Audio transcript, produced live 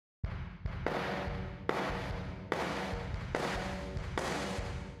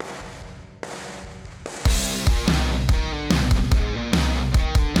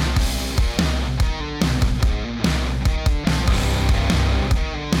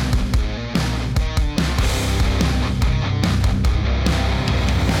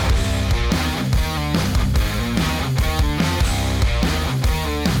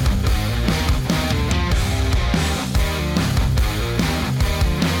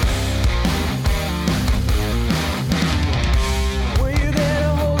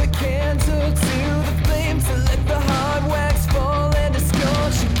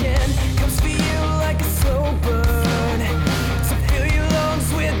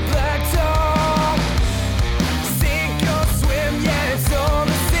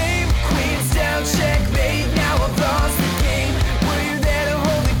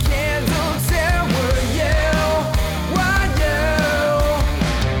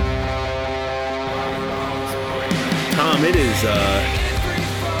It is.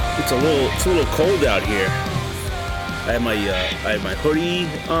 It's a little cold out here. I have my hoodie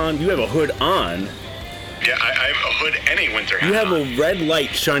on. You have a hood on. Yeah, I have a hood and a winter hat. You have on. a red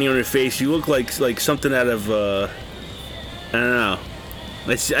light shining on your face. You look like something out of I don't know.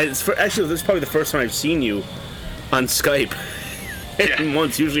 Actually, this is probably the first time I've seen you on Skype. Yeah.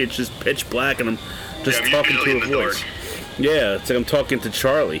 Once, usually it's just pitch black and I'm just talking to a voice. Dark. Yeah, it's like I'm talking to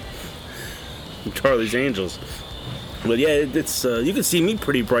Charlie. From Charlie's Angels. But yeah, it's you can see me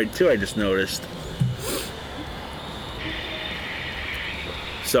pretty bright too, I just noticed.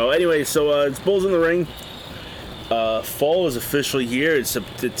 So anyway, it's Bulls in the Ring. Fall is officially here. It's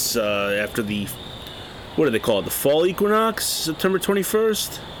after the, what do they call it? The fall equinox, September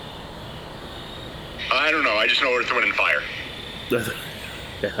 21st. I don't know. I just know Earth, Wind, and Fire.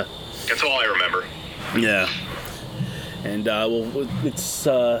 Yeah. That's all I remember. Yeah. And it's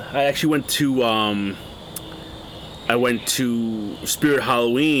I actually went to Spirit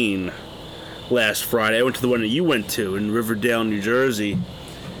Halloween last Friday. I went to the one that you went to in Riverdale, New Jersey.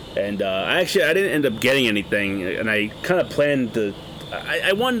 And I didn't end up getting anything, and I kind of planned to.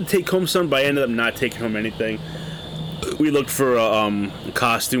 I wanted to take home some, but I ended up not taking home anything. We looked for a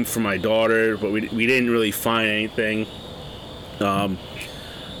costume for my daughter, but we didn't really find anything. I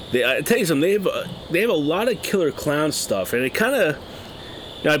tell you something, they have a lot of Killer Clown stuff, and it kind of.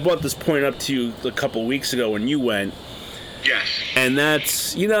 I brought this point up to you a couple weeks ago when you went. Yes. And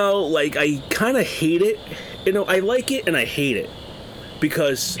that's, I kind of hate it. I like it and I hate it.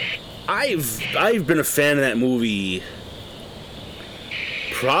 Because I've been a fan of that movie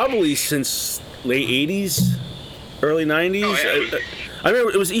probably since late 80s, early 90s. Oh, yeah. I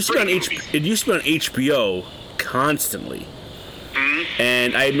remember it used to be on HBO constantly. Mm-hmm.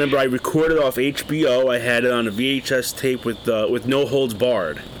 And I remember I recorded off HBO. I had it on a VHS tape with No Holds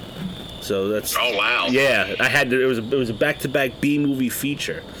Barred. So that's. Oh wow. Yeah, I had it was a back-to-back B movie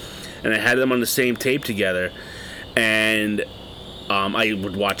feature, and I had them on the same tape together, and I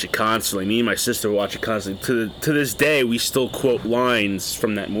would watch it constantly. Me and my sister would watch it constantly. To this day, we still quote lines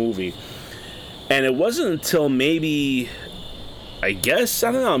from that movie. And it wasn't until maybe, I guess,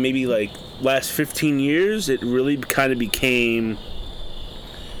 I don't know, maybe like last 15 years, it really kind of became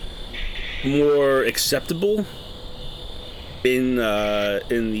more acceptable in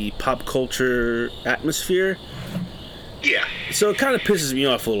the pop culture atmosphere. Yeah. So it kind of pisses me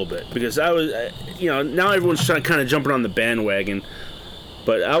off a little bit because I was, now everyone's kind of jumping on the bandwagon,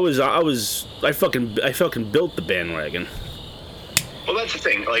 but I fucking built the bandwagon. Well, that's the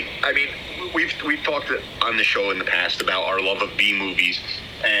thing. Like, I mean, we've talked on the show in the past about our love of B movies,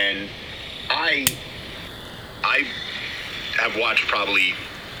 and I have watched probably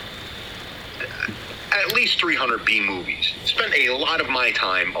at least 300 B movies. Spent a lot of my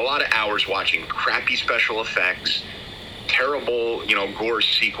time, a lot of hours watching crappy special effects, terrible, gore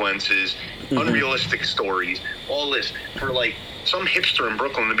sequences, unrealistic stories, all this for like some hipster in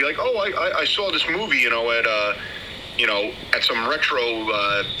Brooklyn to be like, oh, I saw this movie, at some retro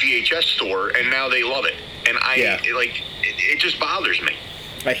VHS store, and now they love it. And it just bothers me.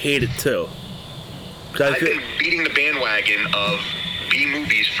 I hate it too. I've been beating the bandwagon of B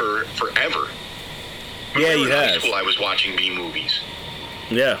movies for forever. Yeah, you in have. high school, I was watching B movies.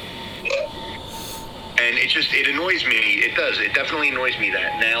 Yeah. And it annoys me. It does. It definitely annoys me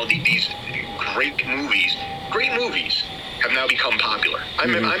that now these great movies have now become popular. I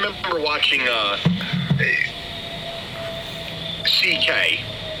remember watching CK.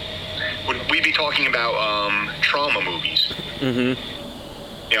 Would we be talking about trauma movies? Mm-hmm.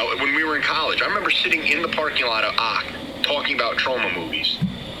 When we were in college, I remember sitting in the parking lot of OCK talking about trauma movies.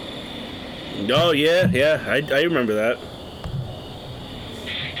 Oh, yeah, I remember that.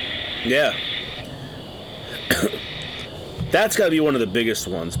 Yeah. That's got to be one of the biggest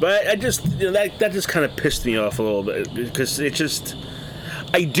ones. But I just, that just kind of pissed me off a little bit because it just,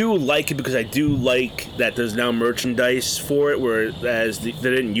 I do like it because I do like that there's now merchandise for it, whereas there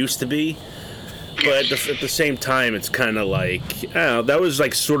didn't used to be. But at the same time, it's kind of like, I don't know, that was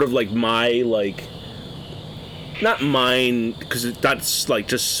like sort of like my, like, not mine, because it's not like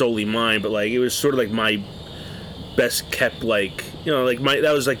just solely mine, but like it was sort of like my best kept, like,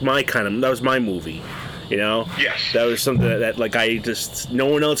 that was like my kind of, that was my movie, Yes. That was something that like no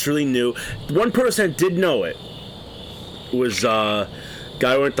one else really knew. One person that did know it was a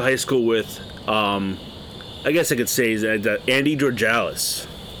guy I went to high school with, I guess I could say is Andy Georgalis.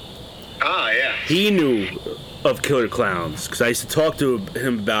 Ah, yeah. He knew of Killer Clowns because I used to talk to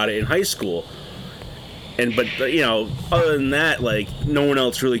him about it in high school. But other than that, like, no one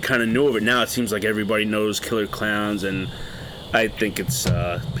else really kind of knew of it. Now it seems like everybody knows Killer Clowns, and I think it's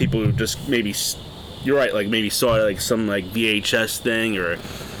people who just maybe you're right. Like maybe saw like some like VHS thing or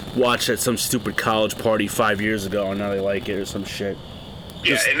watched at some stupid college party 5 years ago, and now they like it or some shit.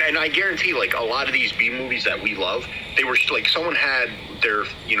 Yeah, and I guarantee, like, a lot of these B movies that we love, they were, like, someone had their,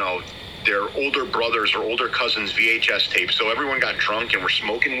 you know, their older brothers or older cousins' VHS tapes, so everyone got drunk and were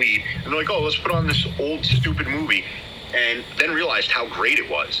smoking weed, and they're like, oh, let's put on this old, stupid movie, and then realized how great it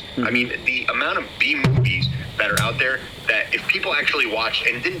was. I mean, the amount of B movies that are out there, that if people actually watched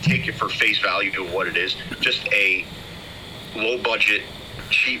and didn't take it for face value of what it is, just a low-budget,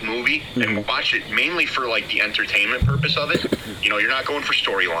 cheap movie, and watch it mainly for like the entertainment purpose of it. You know, you're not going for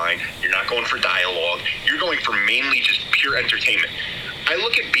storyline, you're not going for dialogue, you're going for mainly just pure entertainment. I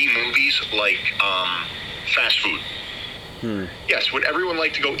look at B movies like fast food. Yes, would everyone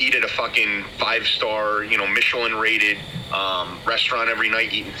like to go eat at a fucking 5-star, you know, Michelin rated restaurant every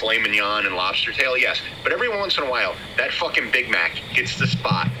night eating filet mignon and lobster tail? Yes, but every once in a while that fucking Big Mac hits the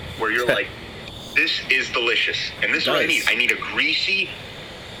spot where you're like, this is delicious, and this is what I need. I need a greasy,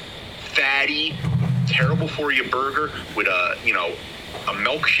 fatty, terrible for you burger with a, you know, a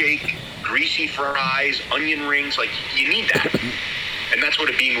milkshake, greasy fries, onion rings. Like, you need that. And that's what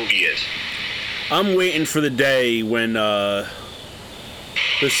a B movie is. I'm waiting for the day when there's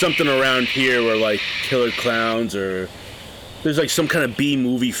something around here where like Killer Clowns or there's like some kind of B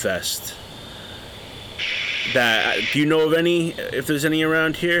movie fest. That, do you know of any, if there's any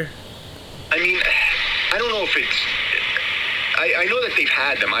around here? I mean, I don't know if it's... I know that they've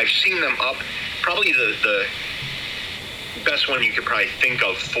had them. I've seen them up. Probably the best one you could probably think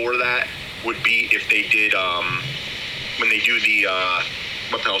of for that would be if they did, when they do the,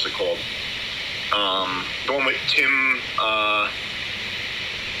 what the hell is it called? The one with Tim,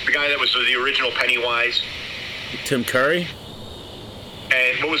 the guy that was the original Pennywise. Tim Curry?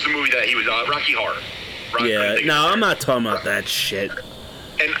 And what was the movie that he was, Rocky Horror. Yeah, no, I'm not talking about that shit.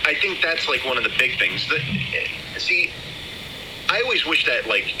 And I think that's like one of the big things. See, I always wish that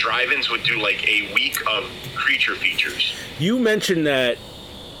like drive-ins would do like a week of creature features. You mentioned that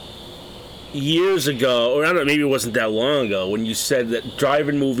years ago, or I don't know, maybe it wasn't that long ago, when you said that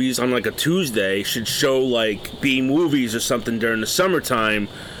drive-in movies on like a Tuesday should show like B movies or something during the summertime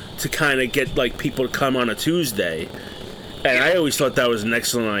to kind of get like people to come on a Tuesday. And I always thought that was an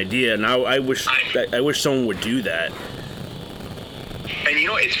excellent idea, and I wish someone would do that. And you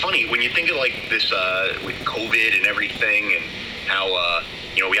know, it's funny when you think of like this with COVID and everything, and how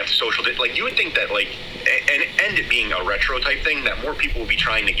you know, we have to social like you would think that like and it being a retro type thing, that more people would be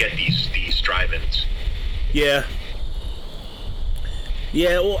trying to get these drive-ins. Yeah,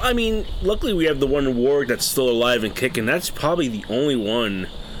 well, I mean, luckily we have the one in Warwick that's still alive and kicking. That's probably the only one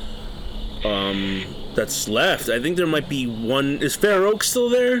that's left. I think there might be one. Is Fair Oaks still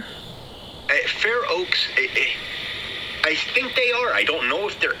there? Fair Oaks, I think they are. I don't know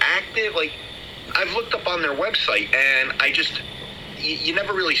if they're active. Like, I've looked up on their website, and I just... You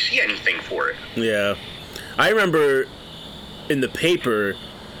never really see anything for it. Yeah. I remember in the paper,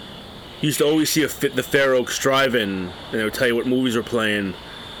 you used to always see the Fair Oaks Drive-In, and they would tell you what movies were playing.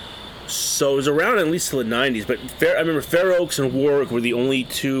 So it was around at least till the 90s, but I remember Fair Oaks and Warwick were the only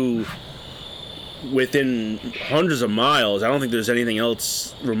two within hundreds of miles. I don't think there's anything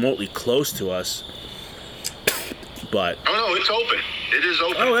else remotely close to us. But oh no, it's open. It is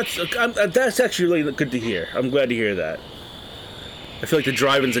open. Oh, that's actually really good to hear. I'm glad to hear that. I feel like the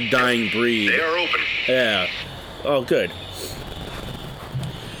drive-in's a dying breed. They are open. Yeah. Oh, good.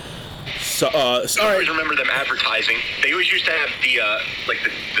 So, I always remember them advertising. They always used to have the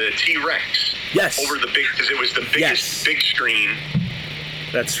T-Rex. Yes. Over the big, because it was the biggest big screen.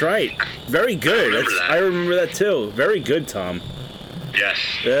 That's right. Very good. I remember that too. Very good, Tom. Yes.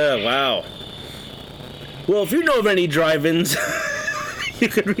 Yeah. Wow. Well, if you know of any drive-ins, you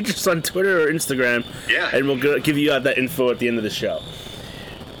can reach us on Twitter or Instagram. Yeah. And we'll give you that info at the end of the show.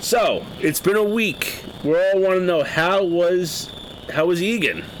 So, it's been a week. We all want to know, how was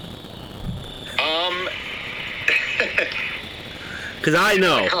Egan? Because I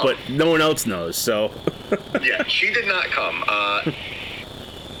know, but no one else knows, so... Yeah, she did not come.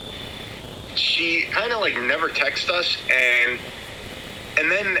 She kind of like never texted us, and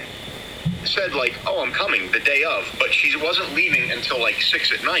then said like, oh, I'm coming the day of, but she wasn't leaving until like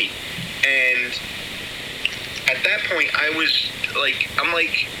 6 at night. And at that point I was like, I'm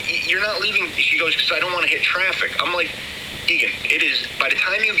like, you're not leaving. She goes, because I don't want to hit traffic. I'm like, Egan, it is, by the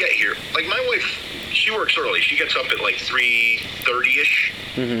time you get here, like my wife, she works early. She gets up at like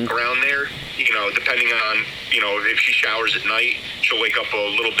 3:30ish, around there, you know, depending on, you know, if she showers at night, she'll wake up a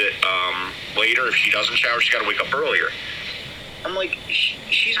little bit later. If she doesn't shower, she's got to wake up earlier. I'm like,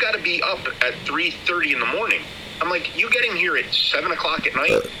 she's got to be up at 3:30 in the morning. I'm like, you getting here at 7 o'clock at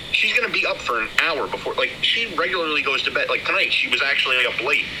night? She's going to be up for an hour before. Like, she regularly goes to bed. Like, tonight, she was actually up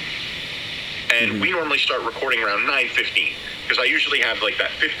late. And we normally start recording around 9:15. Because I usually have, like,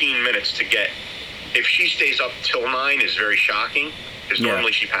 that 15 minutes to get. If she stays up till 9 is very shocking. Because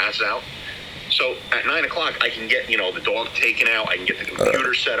normally she passes out. So at 9 o'clock, I can get, the dog taken out. I can get the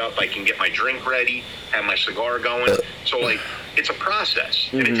computer set up. I can get my drink ready, have my cigar going. So, like, it's a process.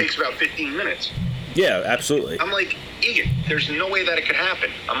 And it takes about 15 minutes. Yeah, absolutely. I'm like, Egan, there's no way that it could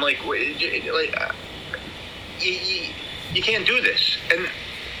happen. I'm like, you can't do this. And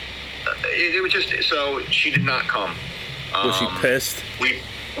it was just, so she did not come. Was she pissed?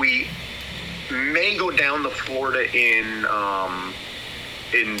 We may go down to Florida in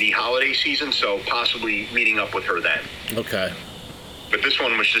the holiday season, so possibly meeting up with her then. Okay. But this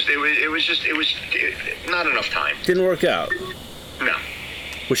one was just, it was not enough time. Didn't work out. No.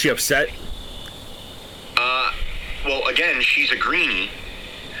 Was she upset? Well, again, she's a greenie,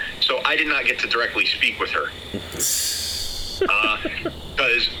 so I did not get to directly speak with her.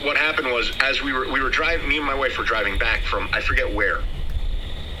 Because what happened was, as we were driving, me and my wife were driving back from, I forget where.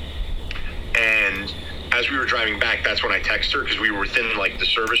 And as we were driving back, that's when I texted her, because we were within, like, the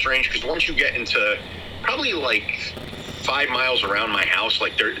service range. Because once you get into probably, like, 5 miles around my house,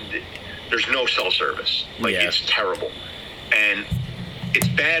 like, there's no cell service. Like, it's terrible. And it's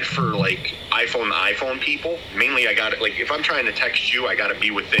bad for, like, iPhone to iPhone people. Mainly, I got it, like, if I'm trying to text you, I got to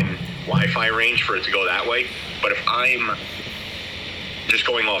be within Wi-Fi range for it to go that way. But if I'm just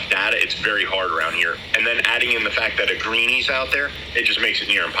going off data, it's very hard around here. And then adding in the fact that a greenie's out there, it just makes it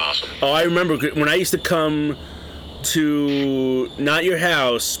near impossible. Oh, I remember when I used to come to, not your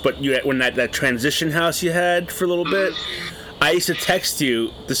house, but when that transition house you had for a little bit, I used to text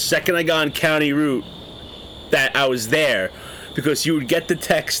you the second I got on County Route that I was there, because you would get the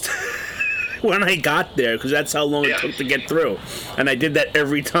text when I got there, because that's how long it took to get through. And I did that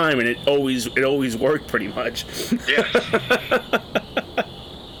every time, and it always worked pretty much. Yeah.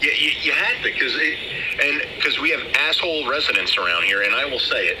 You had to, because we have asshole residents around here, and I will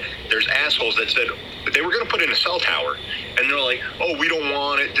say it. There's assholes that said they were going to put in a cell tower, and they're like, "Oh, we don't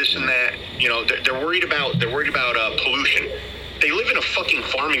want it, this and that." They're worried about pollution. They live in a fucking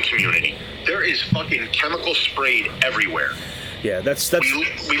farming community. There is fucking chemical sprayed everywhere. Yeah, that's.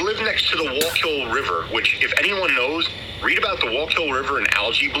 We live next to the Wallkill River, which, if anyone knows, read about the Wallkill River and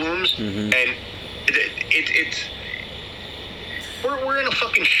algae blooms, and it's. We're in a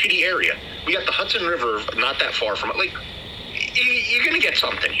fucking shitty area. We got the Hudson River not that far from it. Like, you're gonna get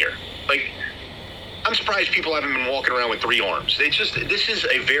something here. Like, I'm surprised people haven't been walking around with 3 arms. It's just, this is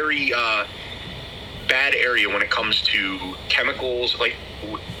a very bad area when it comes to chemicals. Like,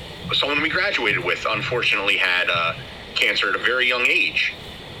 someone we graduated with, unfortunately, had cancer at a very young age.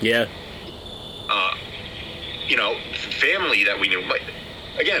 Yeah. Family that we knew. But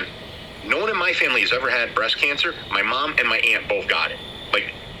again, no one in my family has ever had breast cancer. My mom and my aunt both got it.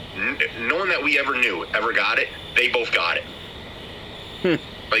 Like, no one that we ever knew ever got it. They both got it.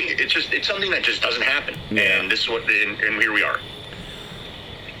 Like, it's something that just doesn't happen. Yeah. And this is and here we are.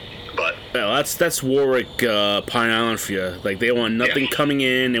 But well, that's Warwick, Pine Island for you. Like, they want nothing coming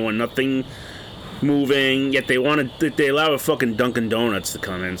in. They want nothing moving. Yet they allow a fucking Dunkin' Donuts to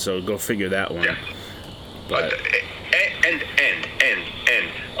come in. So go figure that one. Yeah. But and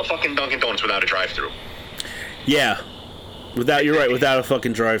a fucking Dunkin' Donuts without a drive-through. Yeah. You're right, without a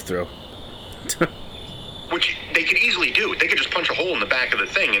fucking drive-through. Which they could easily do. They could just punch a hole in the back of the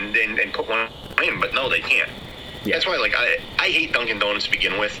thing and put one in, but no, they can't. Yeah. That's why, like, I hate Dunkin' Donuts to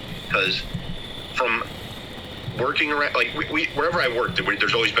begin with, because from working around, like, we wherever I worked,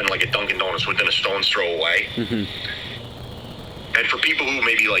 there's always been, like, a Dunkin' Donuts within a stone's throw away. And for people who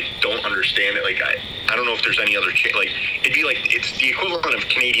maybe, like, don't understand it, like, I don't know if there's any other like, it'd be like, it's the equivalent of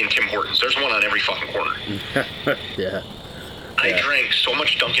Canadian Tim Hortons. There's one on every fucking corner. Yeah. I drank so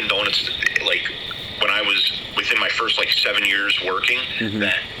much Dunkin' Donuts, like, when I was within my first, like, 7 years working,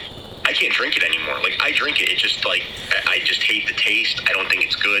 that I can't drink it anymore. Like, I drink it, it's just, like, I just hate the taste. I don't think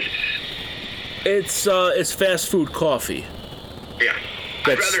it's good. It's fast food coffee. Yeah.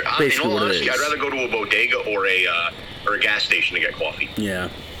 That's in all honesty, I'd rather go to a bodega or a gas station to get coffee. Yeah.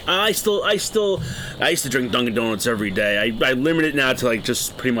 I used to drink Dunkin' Donuts every day. I limit it now to, like,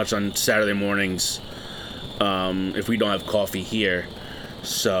 just pretty much on Saturday mornings, if we don't have coffee here.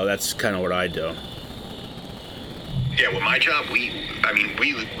 So that's kind of what I do. Yeah, with my job, we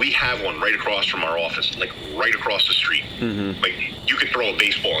have one right across from our office, like right across the street. Like, you could throw a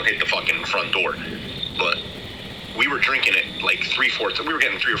baseball and hit the fucking front door, but we were drinking it like we were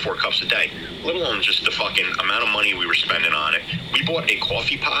getting 3 or 4 cups a day, let alone just the fucking amount of money we were spending on it. We bought a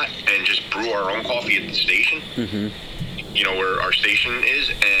coffee pot and just brew our own coffee at the station, where our station is,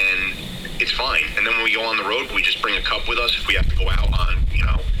 and it's fine. And then when we go on the road, we just bring a cup with us if we have to go out on,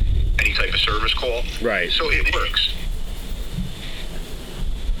 any type of service call. Right. So it works.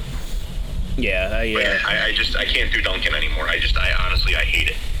 Yeah, I can't do Dunkin' anymore. I honestly hate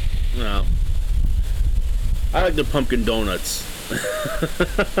it. No. I like the pumpkin donuts.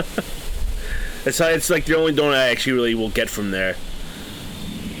 It's like the only donut I actually really will get from there.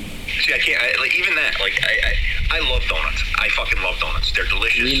 See, I can't. Even that. I love donuts. I fucking love donuts. They're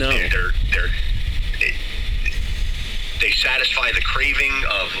delicious. We know. They satisfy the craving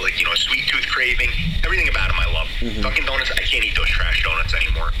of a sweet tooth craving. Everything about them I love. Dunkin' Donuts. I can't eat those trash donuts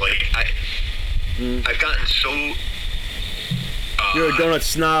anymore. I've gotten so. You're a donut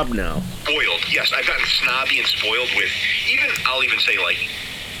snob now. Spoiled. Yes, I've gotten snobby and spoiled with I'll even say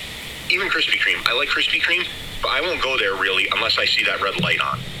even Krispy Kreme. I like Krispy Kreme, but I won't go there really unless I see that red light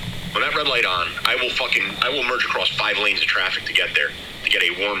on. When that red light on, I will merge across 5 lanes of traffic to get there to get a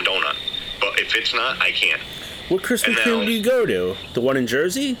warm donut. But if it's not, I can't. What Krispy Kreme do you go to? The one in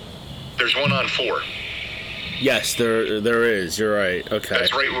Jersey? There's one on 4. Yes, there is. You're right. Okay.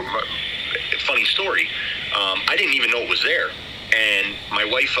 That's right. Funny story. I didn't even know it was there. And my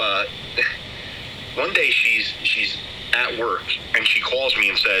wife, one day she's at work and she calls me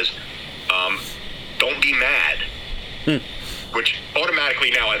and says, "Don't be mad," which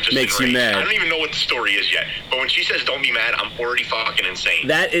automatically now I've just makes you mad. I don't even know what the story is yet, but when she says "Don't be mad," I'm already fucking insane.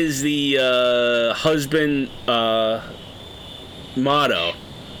 That is the husband motto.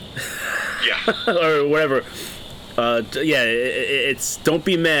 Yeah. Or whatever. It's "Don't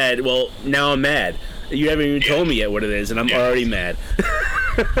be mad." Well, now I'm mad. You haven't even told me yet what it is, and I'm already mad.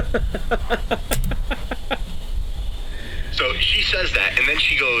 So she says that, and then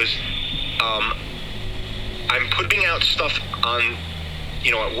she goes, I'm putting out stuff on,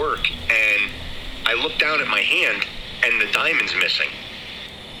 at work, and I look down at my hand, and the diamond's missing.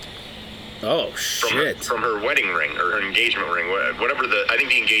 Oh, shit. From her wedding ring, or her engagement ring, whatever I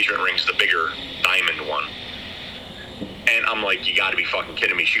think the engagement ring's the bigger diamond one. And I'm like, you gotta be fucking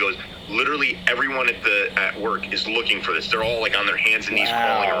kidding me. She goes, literally everyone at work is looking for this. They're all on their hands and knees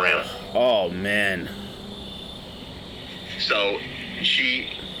crawling around. Oh, man. So she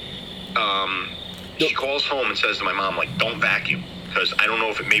calls home and says to my mom, don't vacuum, because I don't know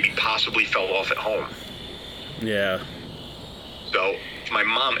if it maybe possibly fell off at home. Yeah. So my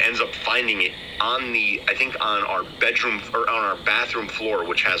mom ends up finding it on our bedroom or on our bathroom floor,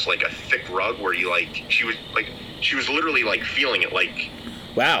 which has a thick rug where she was literally feeling it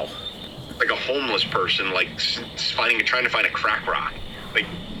wow, like a homeless person trying to find a crack rock,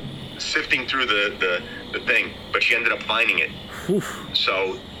 sifting through the thing, but she ended up finding it. Whew.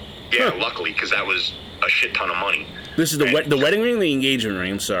 So luckily, because that was a shit ton of money. This is the wedding ring or the engagement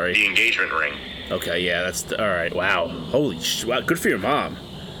ring? I'm sorry. The engagement ring. Okay, yeah, that's all right. Wow, holy shit! Wow, good for your mom.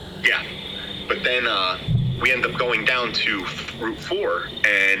 Yeah, but then we end up going down to Route 4,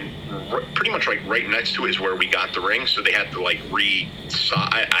 and pretty much right next to it is where we got the ring. So they had to I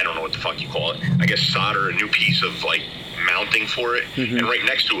don't know what the fuck you call it. I guess solder a new piece of mounting for it, and right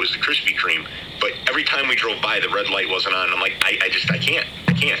next to it was the Krispy Kreme. But every time we drove by, the red light wasn't on. I'm like, I can't.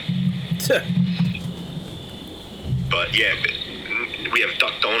 But yeah, we have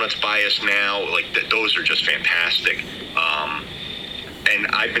Duck Donuts by us now. Those are just fantastic. And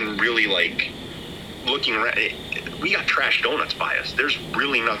I've been really looking around. We got trash donuts by us. There's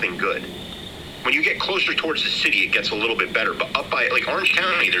really nothing good. When you get closer towards the city, it gets a little bit better. But up by Orange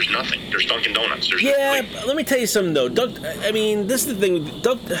County, there's nothing. There's Dunkin' Donuts. Let me tell you something though. This is the thing.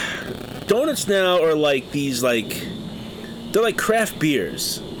 Donuts now are these they're like craft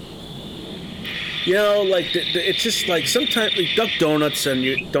beers. It's just sometimes Duck Donuts,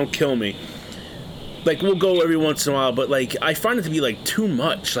 and don't kill me. We'll go every once in a while, but I find it to be too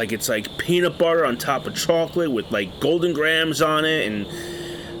much. It's peanut butter on top of chocolate with golden grams on it, and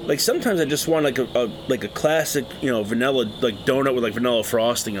sometimes I just want a classic vanilla donut with vanilla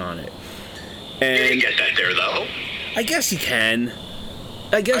frosting on it. And you didn't get that there though. I guess you can.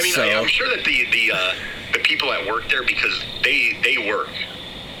 I guess so. I'm sure that the people that work there, because they work,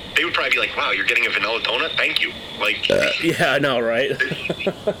 they would probably be like, "Wow, you're getting a vanilla donut? Thank you." Yeah, I know, right?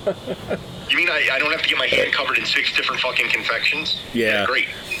 You mean I don't have to get my hand covered in 6 different fucking confections? Yeah. Great.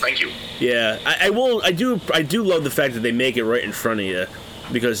 Thank you. Yeah, I do love the fact that they make it right in front of you,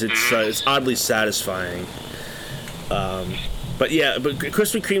 because it's oddly satisfying. But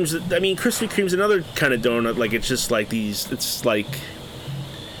Krispy Kreme's another kind of donut. It's just these. It's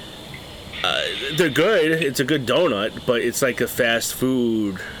They're good. It's a good donut, but it's like a fast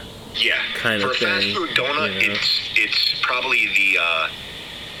food. Yeah, kind for of a fast thing, food donut, you know? it's probably the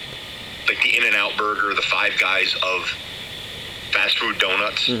like the In-N-Out Burger, the Five Guys of fast food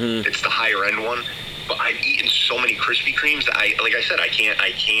donuts. Mm-hmm. It's the higher end one. But I've eaten so many Krispy Kremes that like I said, I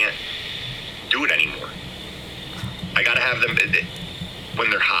can't do it anymore. I gotta have them when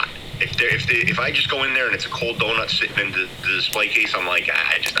they're hot. If I just go in there and it's a cold donut sitting in the display case, I'm like,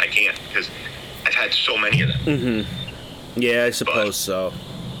 I can't, because I've had so many of them. Mm-hmm. Yeah, I suppose so.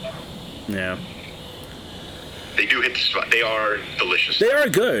 Yeah. They do hit the spot. They are delicious. They are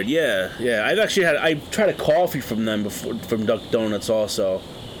good, yeah. I tried a coffee from them before, from Duck Donuts also,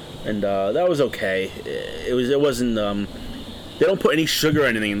 and that was okay. It wasn't. They don't put any sugar or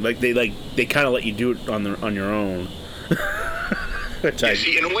anything. They kind of let you do it on your own.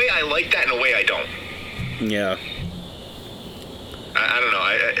 See, in a way I like that. In a way I don't. Yeah. I don't know.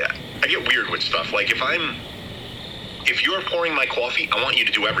 I get weird with stuff. Like if you're pouring my coffee, I want you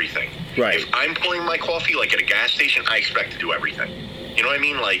to do everything. Right. If I'm pouring my coffee, like at a gas station, I expect to do everything. You know what I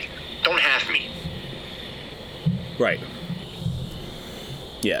mean? Like, don't half me. Right.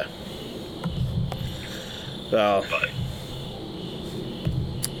 Yeah. Well, But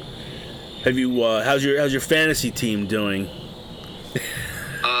have you? How's your fantasy team doing?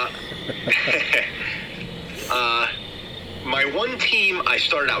 my one team, I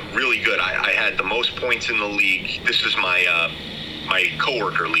started out really good. I had the most points in the league. This is my my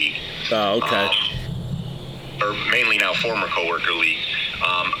coworker league. Oh, okay. Or mainly now former coworker league.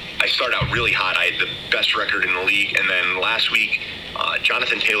 I started out really hot. I had the best record in the league, and then last week,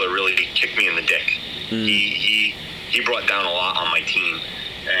 Jonathan Taylor really kicked me in the dick. He brought down a lot on my team,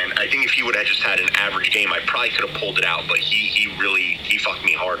 and I think if he would have just had an average game, I probably could have pulled it out. But he really fucked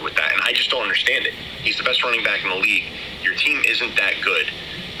me hard with that, and I just don't understand it. He's the best running back in the league. Your team isn't that good.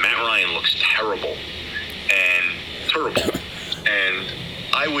 Matt Ryan looks terrible, and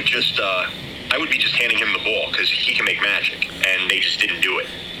I would be just handing him the ball because he can make magic, and they just didn't do it.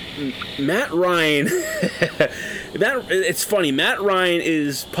 Matt Ryan, it's funny. Matt Ryan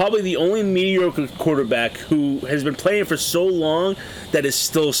is probably the only mediocre quarterback who has been playing for so long that is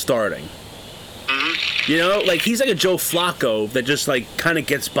still starting. Mm-hmm. You know, like he's like a Joe Flacco that just like kind of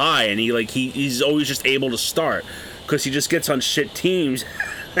gets by, and he's always just able to start because he just gets on shit teams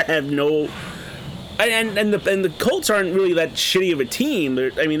that have no. And the Colts aren't really that shitty of a team.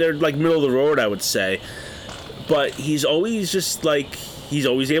 They're like middle of the road, I would say. But he's always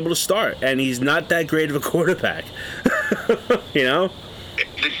able to start, and he's not that great of a quarterback. You know?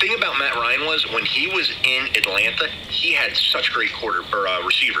 The thing about Matt Ryan was when he was in Atlanta, he had such great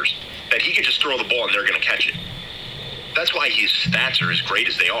receivers that he could just throw the ball and they're going to catch it. That's why his stats are as great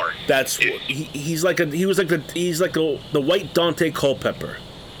as they are. He's like the white Dante Culpepper.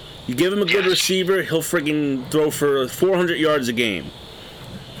 You give him a good receiver, he'll friggin' throw for 400 yards a game.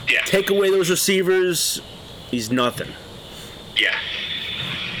 Yeah. Take away those receivers, he's nothing. Yeah.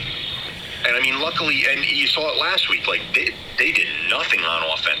 And I mean, luckily, and you saw it last week. Like they did nothing on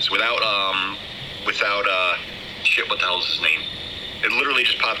offense without shit. What the hell's his name? It literally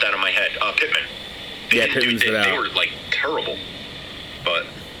just popped out of my head. Pittman. They were like terrible. But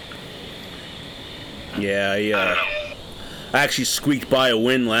yeah. I don't know. I actually squeaked by a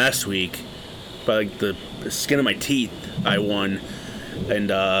win last week. By like the skin of my teeth, I won, and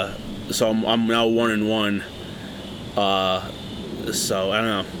so I'm now 1-1. So I don't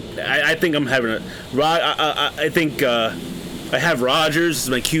know. I think I'm having a. I think I have Rodgers as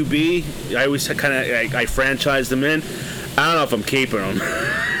my QB. I always kind of I franchised him in. I don't know if I'm keeping him.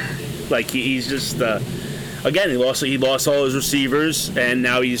 Like he's just again he lost all his receivers, and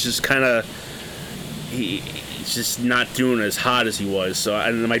now he's just kind of he's just not doing as hot as he was. So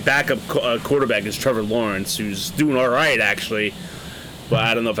and my backup quarterback is Trevor Lawrence, who's doing all right actually. But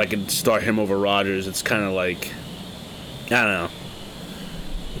I don't know if I could start him over Rodgers. It's kind of like I don't know.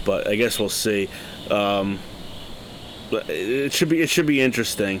 But I guess we'll see. But it should be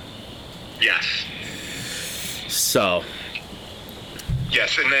interesting. Yes. So.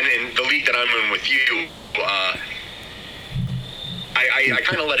 Yes, and then in the league that I'm in with you, I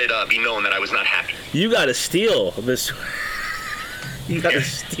kind of let it be known that I was not happy. You got to steal this. You got to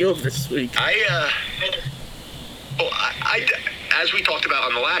steal this week. I as we talked about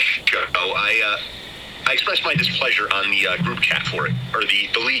on the last show, I expressed my displeasure on the group chat for it, or the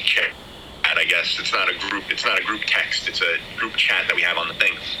league chat. I guess it's not a group text. It's a group chat that we have on the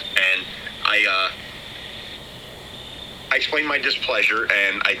thing, and I explained my displeasure,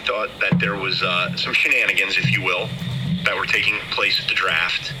 and I thought that there was some shenanigans, if you will, that were taking place at the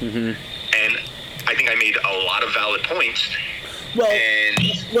draft. Mm-hmm. And I think I made a lot of valid points. Well,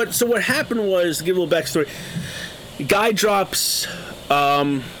 And what happened was, to give a little backstory, guy drops,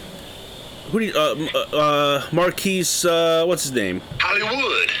 Marquise, what's his name?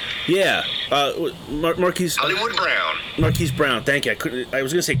 Hollywood. Yeah, Marquise. Hollywood Brown. Marquise Brown, thank you. I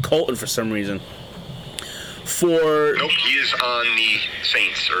was going to say Colton for some reason. For Nope, he is on the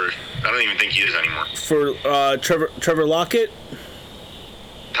Saints, or I don't even think he is anymore. For Trevor Lockett?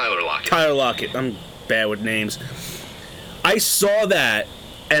 Tyler Lockett. Tyler Lockett. I'm bad with names. I saw that,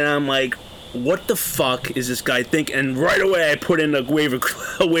 and I'm like, what the fuck is this guy thinking? And right away I put in a waiver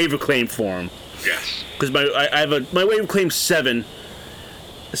claim for him. Yes. Because I have my waiver claim's 7.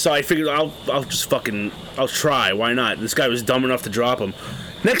 So I figured I'll just fucking try. Why not? This guy was dumb enough to drop him.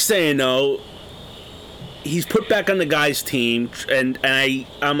 Next thing you know, he's put back on the guy's team, and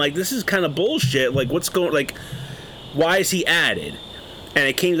I'm like, this is kind of bullshit. Like, what's going? Like, why is he added? And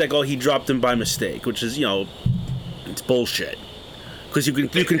it came like, oh, he dropped him by mistake, which is, it's bullshit. Because you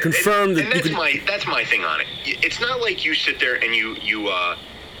can confirm that. And that's my thing on it. It's not like you sit there and you I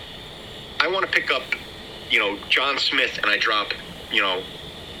want to pick up, John Smith, and I drop,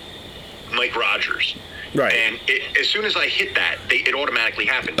 Mike Rogers. Right. And as soon as I hit that, it automatically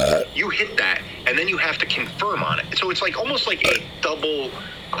happens. You hit that, and then you have to confirm on it. So it's like almost like a double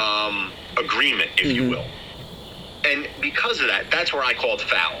agreement, if you will. And because of that, that's where I called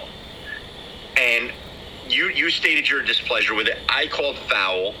foul. And you stated your displeasure with it. I called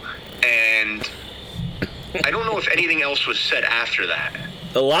foul, and I don't know if anything else was said after that.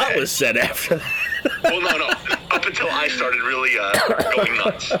 A lot was said after that. Well, no. Up until I started really going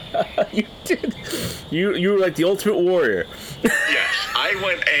nuts. You did. You were like the ultimate warrior. Yes, I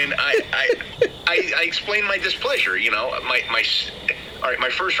went and I explained my displeasure. My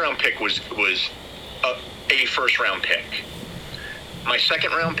first round pick was a first round pick. My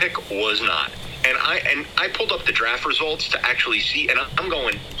second round pick was not. And I pulled up the draft results to actually see, and I'm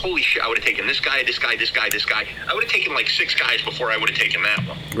going, holy shit, I would have taken this guy. I would have taken like 6 guys before I would have taken that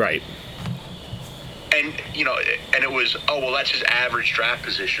one. Right. And and it was, oh well, that's his average draft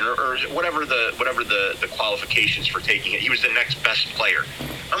position, or whatever the qualifications for taking it. He was the next best player.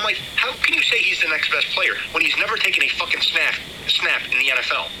 I'm like, how can you say he's the next best player when he's never taken a fucking snap in the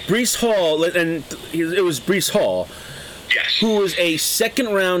NFL? Breece Hall, and it was Breece Hall. Yes. Who was a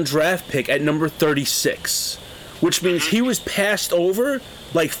second-round draft pick at number 36, which means he was passed over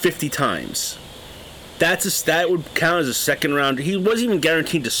like 50 times. That would count as a second-round. He wasn't even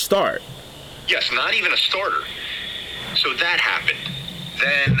guaranteed to start. Yes, not even a starter. So that happened.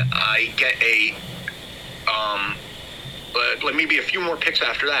 Then I get maybe a few more picks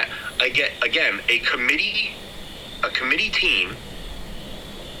after that. I get, again, a committee team.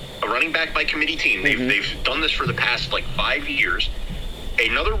 A running back by committee team. They've done this for the past 5 years.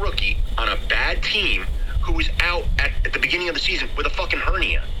 Another rookie on a bad team who was out at the beginning of the season with a fucking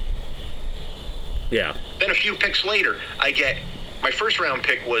hernia. Yeah. Then a few picks later, I get my first round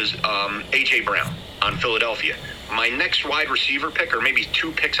pick was A.J. Brown on Philadelphia. My next wide receiver pick, or maybe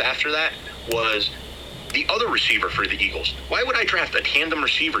 2 picks after that, was the other receiver for the Eagles. Why would I draft a tandem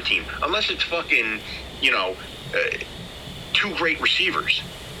receiver team unless it's fucking 2 great receivers?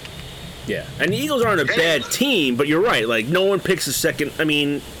 Yeah, and the Eagles aren't a bad team, but you're right. Like, no one picks a second. I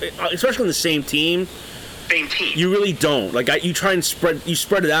mean, especially on the same team. Same team. You really don't. Like, you try and spread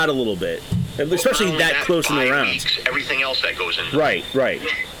it out a little bit, especially that close in the rounds. Weeks, everything else that goes in. Right. Then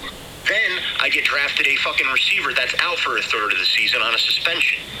I get drafted a fucking receiver that's out for a third of the season on a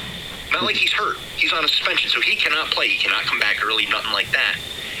suspension. Not like he's hurt. He's on a suspension, so he cannot play. He cannot come back early. Nothing like that.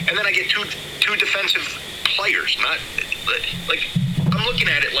 And then I get two defensive players. Not like. I'm looking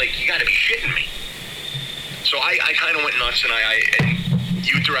at it like, you got to be shitting me. So I kind of went nuts, and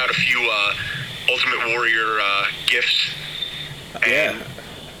you threw out a few Ultimate Warrior gifts. And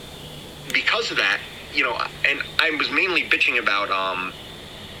because of that, and I was mainly bitching about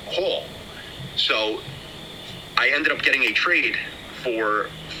Hall. So I ended up getting a trade for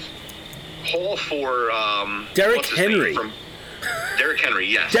Hall for Derrick Henry. Derrick Henry,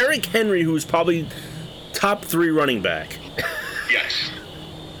 yes. Derrick Henry, who's probably top 3 running back. Yes.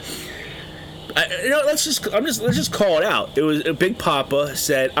 Let's just call it out. It was Big Papa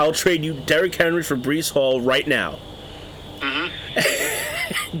said, "I'll trade you Derrick Henry for Breece Hall right now."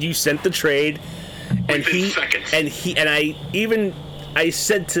 Mm-hmm. You sent the trade, and within seconds. I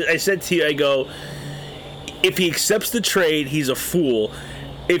said to you, I go, if he accepts the trade, he's a fool.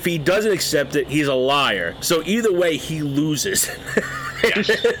 If he doesn't accept it, he's a liar. So either way, he loses.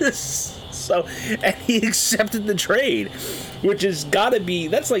 Yes. So, and he accepted the trade, which has got to be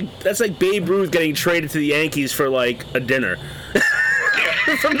that's like Babe Ruth getting traded to the Yankees for like a dinner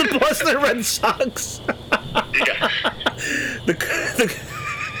from the Boston Red Sox. Yeah.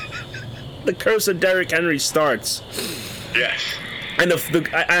 the curse of Derrick Henry starts. Yes. And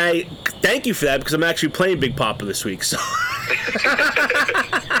I thank you for that, because I'm actually playing Big Papa this week. So,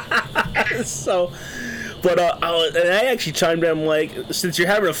 but and I actually chimed in. I'm like, since you're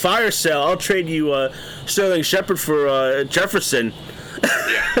having a fire sale, I'll trade you Sterling Shepard for Jefferson.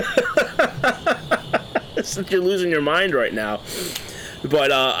 Yeah. Since you're losing your mind right now.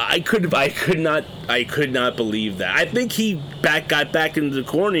 But I could not believe that. I think he got back into the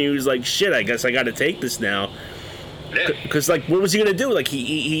corner. He was like, shit, I guess I got to take this now. Because, like, what was he going to do? Like,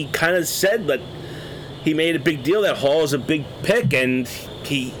 he kind of said that he made a big deal that Hall is a big pick, and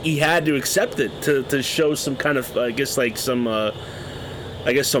he had to accept it to show some kind of, I guess, like, some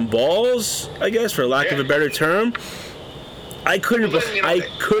balls, I guess, for lack of a better term. I could not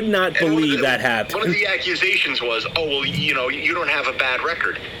believe that happened. One of the accusations was, oh, well, you don't have a bad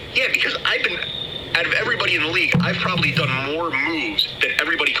record. Yeah, because out of everybody in the league, I've probably done more moves than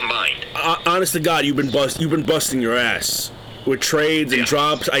everybody combined. Honest to God, you've been busting your ass with trades and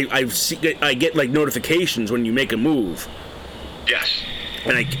drops. I get like notifications when you make a move. Yes.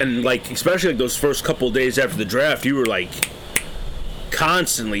 And like, especially like those first couple of days after the draft, you were like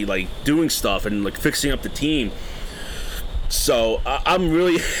constantly like doing stuff and like fixing up the team. So I'm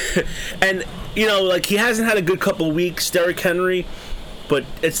really, and like, he hasn't had a good couple of weeks, Derrick Henry, but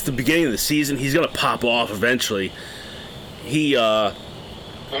it's the beginning of the season. He's gonna pop off eventually. Well,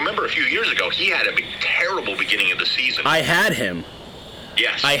 remember a few years ago, he had a terrible beginning of the season. I had him.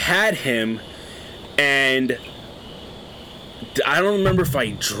 Yes. I had him, and I don't remember if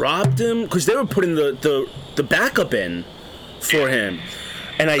I dropped him, because they were putting the backup in for him,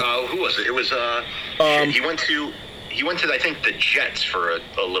 and who was it? It was He went to I think the Jets for a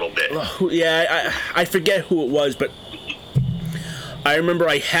little bit. Yeah, I forget who it was, but I remember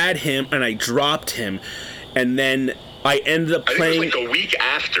I had him and I dropped him, and then I ended up playing. I think it was like a week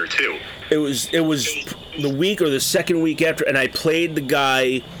after too. It was the week or the second week after, and I played the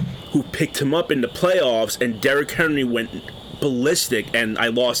guy who picked him up in the playoffs, and Derrick Henry went ballistic, and I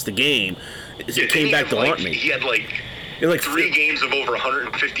lost the game. It came back to haunt me. He had like 3 games of over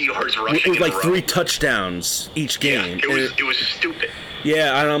 150 yards rushing. It was like 3 touchdowns each game. Yeah, it was stupid.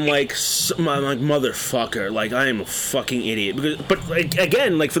 Yeah, and I'm like, motherfucker, like, I am a fucking idiot. But like,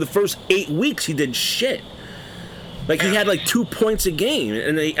 again, like, for the first 8 weeks, he did shit. Like, he had like 2 points a game,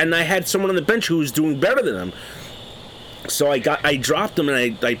 and I had someone on the bench who was doing better than him. So I dropped him, and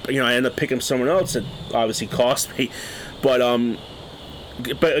I ended up picking someone else that obviously cost me. But a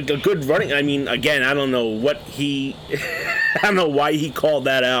good running. I mean, again, I don't know what I don't know why he called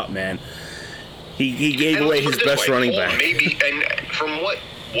that out, man. He gave away his best running back. Maybe, and from what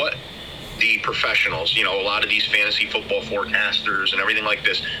the professionals, a lot of these fantasy football forecasters and everything like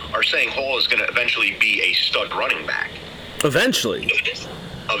this are saying, Hall is going to eventually be a stud running back. Eventually.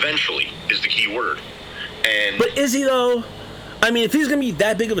 Eventually is the key word. But is he though? I mean, if he's going to be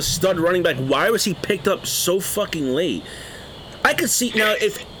that big of a stud running back, why was he picked up so fucking late? I could see now.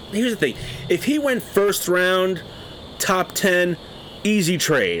 Here's the thing: if he went first round, top 10, easy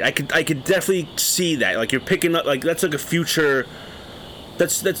trade. I could definitely see that. Like, you're picking up, like, that's like a future.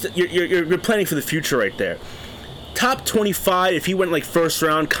 That's you're planning for the future right there. Top 25. If he went like first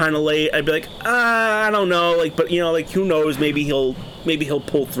round, kind of late, I'd be like, I don't know. Like, but like, who knows? Maybe he'll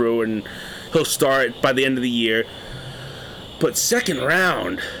pull through and he'll start by the end of the year. But second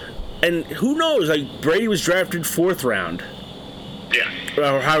round, and who knows? Like, Brady was drafted 4th round. Yeah.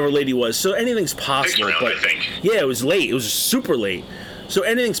 Or however late he was. So anything's possible. 6th round, but I think. Yeah, it was late. It was super late. So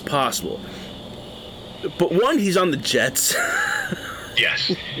anything's possible. But one, he's on the Jets.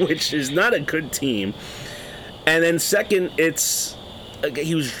 Yes. Which is not a good team. And then second,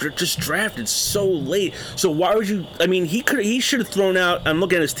 he was just drafted so late. So why would you? I mean, he should have thrown out. I'm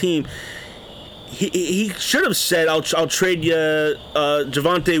looking at his team. He should have said, I'll trade you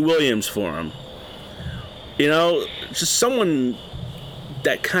Javonte Williams for him. Just someone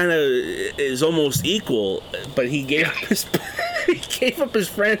that kind of is almost equal, but he gave up his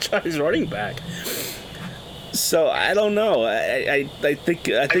franchise running back. So I don't know. I think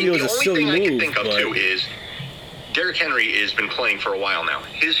it was a silly move. The only thing I can think of too is Derrick Henry has been playing for a while now.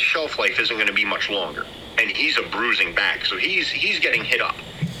 His shelf life isn't going to be much longer, and he's a bruising back, so he's getting hit up.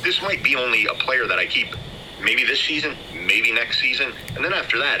 This might be only a player that I keep maybe this season, maybe next season, and then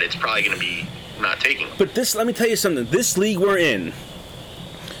after that, it's probably going to be not taking him. But let me tell you something. This league we're in,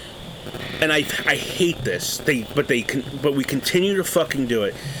 and I hate this. But we continue to fucking do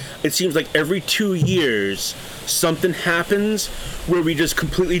it. It seems like every 2 years something happens where we just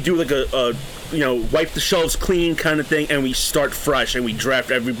completely do like a wipe the shelves clean kind of thing, and we start fresh and we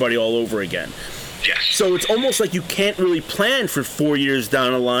draft everybody all over again. Yes. So it's almost like you can't really plan for 4 years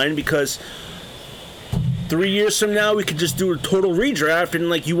down the line, because 3 years from now we could just do a total redraft and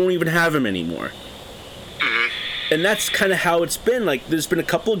like you won't even have him anymore. And that's kind of how it's been. Like, there's been a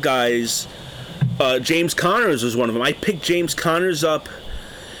couple of guys. James Connors was one of them. I picked James Connors up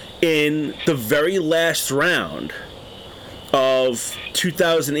in the very last round of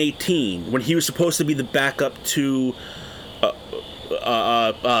 2018 when he was supposed to be the backup to.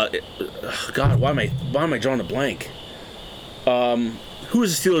 God, why am I drawing a blank? Who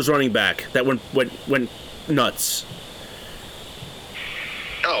was the Steelers running back that went nuts?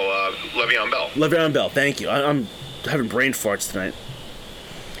 Oh, Le'Veon Bell. Le'Veon Bell, thank you. I'm having brain farts tonight.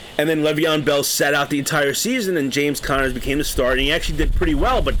 And then Le'Veon Bell sat out the entire season, and James Connors became the starter. And he actually did pretty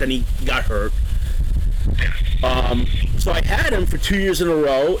well, but then he got hurt. So I had him for 2 years in a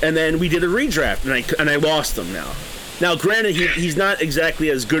row, and then we did a redraft, and I lost him now. Now, granted, he's not exactly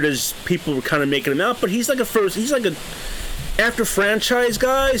as good as people were kind of making him out, but he's like after franchise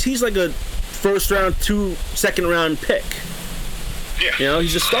guys, he's like a first round, second round pick. Yeah. You know,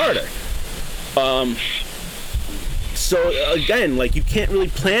 he's a starter. So, again, like, you can't really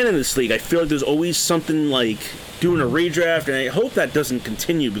plan in this league. I feel like there's always something like doing a redraft, and I hope that doesn't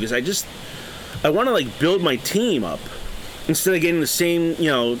continue, because I want to, like, build my team up instead of getting the same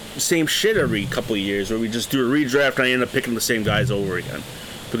shit every couple of years where we just do a redraft and I end up picking the same guys over again.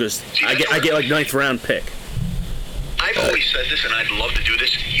 Because I get like 9th round pick. I've always said this, and I'd love to do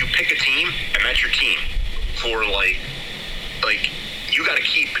this. You pick a team, and that's your team for, like you got to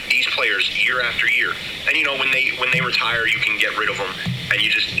keep these players year after year. And, you know, when they retire, you can get rid of them. And you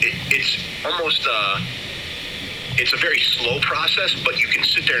just, it's almost, it's a very slow process, but you can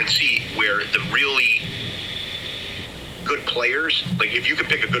sit there and see where the really good players, like if you could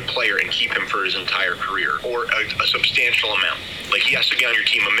pick a good player and keep him for his entire career, or a substantial amount, like he has to be on your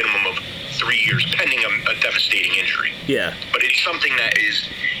team a minimum of 3 years, pending a devastating injury. Yeah. But it's something that is,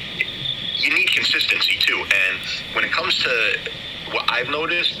 you need consistency too. And when it comes to what I've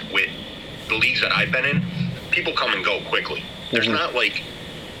noticed with the leagues that I've been in, people come and go quickly. There's not like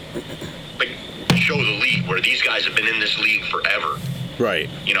show the league where these guys have been in this league forever. Right.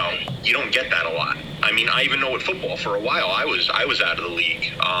 You know, you don't get that a lot. I mean, I even know with football for a while I was out of the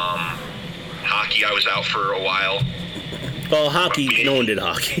league. Hockey, I was out for a while. Well, hockey, no one did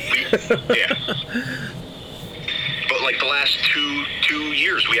hockey. Yeah. But like the last two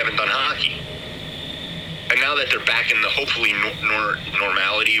years, we haven't done hockey. And now that they're back in the hopefully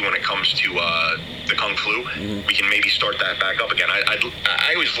normality when it comes to the Kung Flu, we can maybe start that back up again.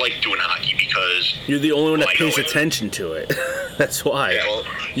 I always like doing hockey because you're the only one that pays attention to it. That's why. Yeah, well,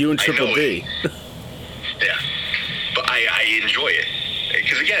 you and Triple B. Yeah, but I enjoy it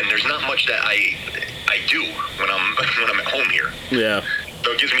because again, there's not much that I do when I'm at home here. Yeah.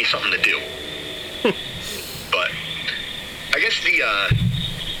 So it gives me something to do. But I guess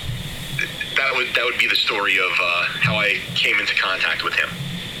that would be the story of how I came into contact with him.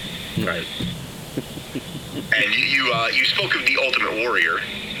 Right. And you spoke of the Ultimate Warrior.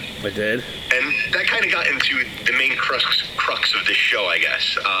 I did. And that kind of got into the main crux of this show, I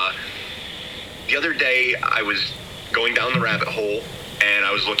guess. The other day, I was going down the rabbit hole, and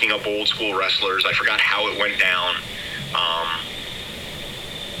I was looking up old school wrestlers. I forgot how it went down.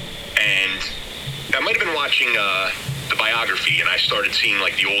 And I might have been watching the biography, and I started seeing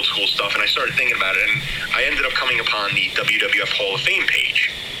like the old school stuff, and I started thinking about it, and I ended up coming upon the WWF Hall of Fame page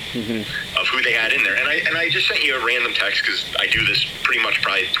of who they had in there. And I just sent you a random text, because I do this pretty much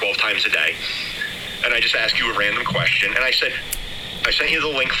probably 12 times a day. And I just asked you a random question, and I said, I sent you the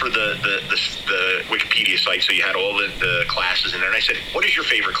link for the Wikipedia site, so you had all the classes in there. And I said, what is your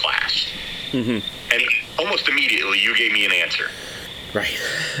favorite class? And almost immediately, you gave me an answer. Right.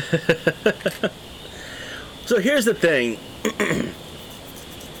 So here's the thing.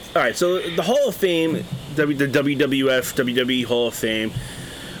 All right, so the Hall of Fame, the WWF, WWE Hall of Fame,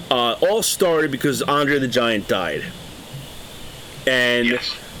 all started because Andre the Giant died. And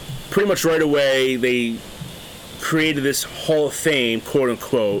pretty much right away, they created this Hall of Fame, quote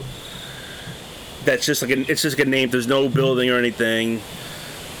unquote. That's just like it's just like a name. There's no building or anything.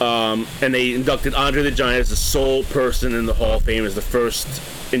 And they inducted Andre the Giant as the sole person in the Hall of Fame as the first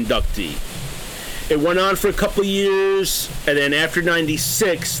inductee. It went on for a couple of years, and then after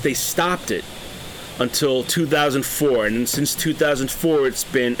 '96, they stopped it until 2004. And then since 2004, it's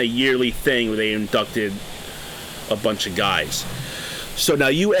been a yearly thing where they inducted a bunch of guys. So now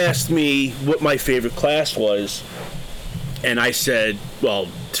you asked me what my favorite class was, and I said, well,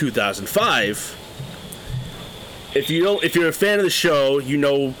 2005. If you're a fan of the show, you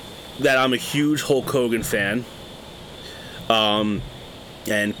know that I'm a huge Hulk Hogan fan.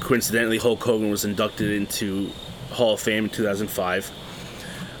 And coincidentally, Hulk Hogan was inducted into Hall of Fame in 2005.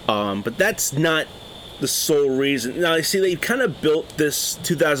 But that's not the sole reason. Now, you see, they kind of built this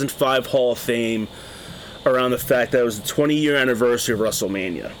 2005 Hall of Fame around the fact that it was the 20-year anniversary of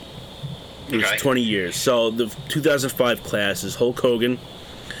WrestleMania. It was 20 years. So the 2005 class is Hulk Hogan,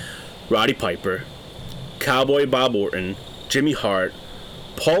 Roddy Piper, Cowboy Bob Orton, Jimmy Hart,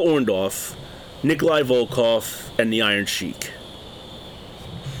 Paul Orndorff, Nikolai Volkov, and the Iron Sheik.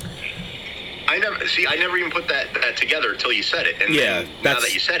 I never even put that together until you said it. And yeah, now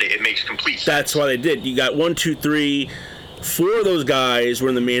that you said it, it makes complete sense. That's why they did. You got 1, 2, 3, 4 of those guys were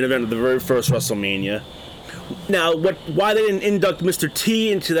in the main event of the very first WrestleMania. Now, why they didn't induct Mr.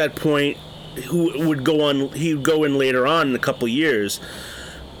 T into that point, who would go on? He would go in later on in a couple years,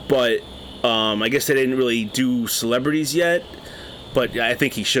 but I guess they didn't really do celebrities yet. But I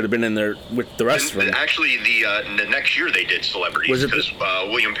think he should have been in there with the rest of them. Actually, the next year they did celebrities because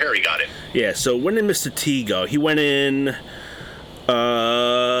William Perry got it. Yeah, so when did Mr. T go? He went in...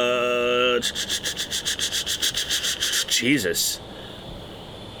 Jesus.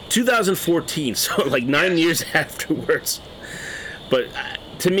 2014, so like 9 years afterwards. But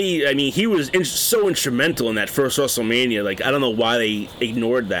to me, I mean, he was so instrumental in that first WrestleMania. Like, I don't know why they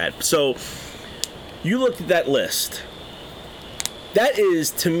ignored that. So, you looked at that list. That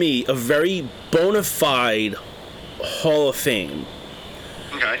is, to me, a very bona fide Hall of Fame.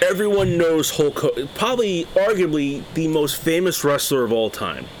 Okay. Everyone knows Hulk Hogan. Probably, arguably, the most famous wrestler of all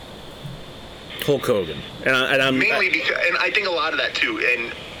time. Hulk Hogan. And I think a lot of that, too.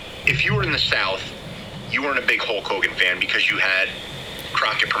 And if you were in the South, you weren't a big Hulk Hogan fan because you had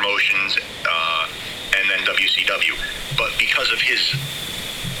Crockett Promotions and then WCW. But because of his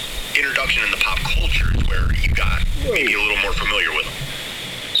introduction in the pop culture is where you got maybe a little more familiar with him.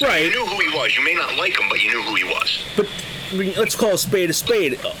 So right. You knew who he was. You may not like him, but you knew who he was. But let's call a spade a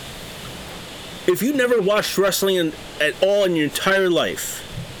spade. If you never watched wrestling at all in your entire life,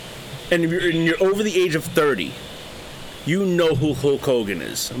 and you're over the age of 30, you know who Hulk Hogan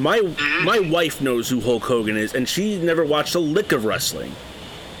is. My wife knows who Hulk Hogan is, and she never watched a lick of wrestling.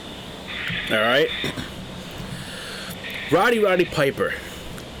 All right? Roddy Piper.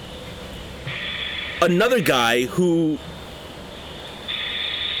 Another guy who...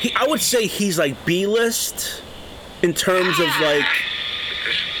 I would say he's like B-list in terms of like...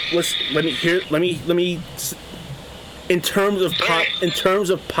 In terms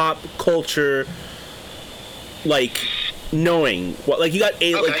of pop culture, like knowing what, like you got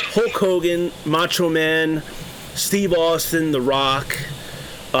like Hulk Hogan, Macho Man, Steve Austin, The Rock.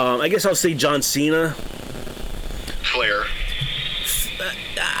 I guess I'll say John Cena. Flair.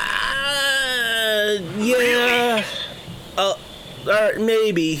 Yeah.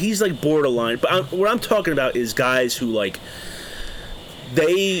 Maybe he's like borderline, but what I'm talking about is guys who like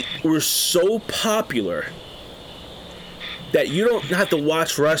they were so popular that you don't have to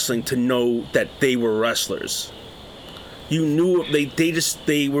watch wrestling to know that they were wrestlers. You knew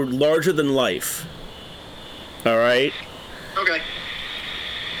they were larger than life. All right. Okay.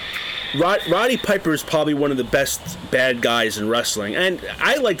 Roddy Piper is probably one of the best bad guys in wrestling, and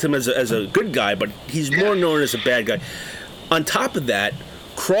I liked him as a good guy, but he's more known as a bad guy. On top of that,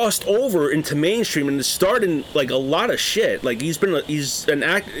 crossed over into mainstream and started like a lot of shit. Like he's an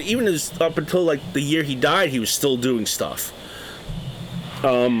actor, even up until like the year he died, he was still doing stuff.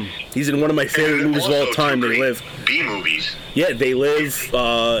 He's in one of my favorite movies of all time. They Live. B movies. Yeah, They Live.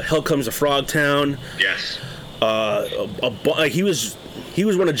 Hell Comes to Frogtown. Yes. He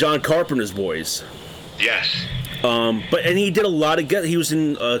was one of John Carpenter's boys. Yes. And he did a lot of he was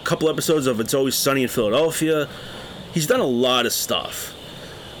in a couple episodes of It's Always Sunny in Philadelphia. He's done a lot of stuff.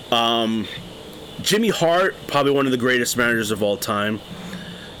 Jimmy Hart, probably one of the greatest managers of all time.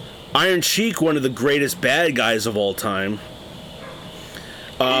 Iron Sheik, one of the greatest bad guys of all time.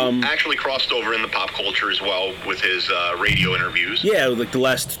 Actually crossed over in the pop culture as well with his radio interviews. Yeah, like the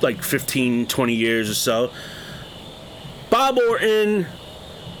last 15, 20 years or so. Bob Orton,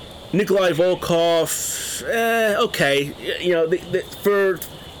 Nikolai Volkov, okay. You know, for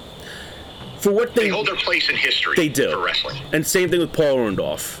what they hold their place in history. They do. For wrestling. And same thing with Paul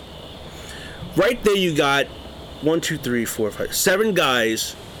Orndorff. Right there you got 1, 2, 3, 4, 5, 7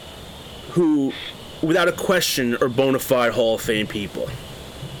 guys who, without a question, are bona fide Hall of Fame people.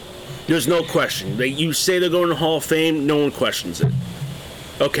 There's no question. You say they're going to Hall of Fame, no one questions it.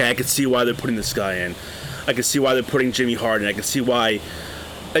 Okay, I can see why they're putting this guy in. I can see why they're putting Jimmy Hart in. I can see why...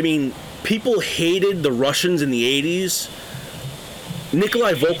 I mean, people hated the Russians in the 80s.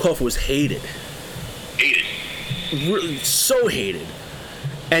 Nikolai Volkov was hated. Hated. Really, so hated.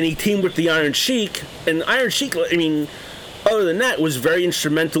 And he teamed with the Iron Sheik. And Iron Sheik, I mean, other than that, was very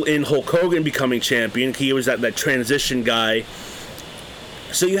instrumental in Hulk Hogan becoming champion. He was that transition guy.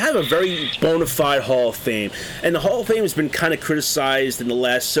 So you have a very bona fide Hall of Fame. And the Hall of Fame has been kind of criticized in the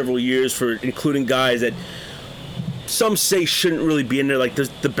last several years for including guys that some say shouldn't really be in there. Like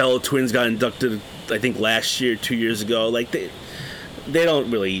the Bella Twins got inducted, I think, last year, 2 years ago. Like they don't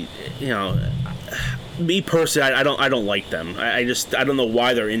really, you know. Me personally, I don't like them. I don't know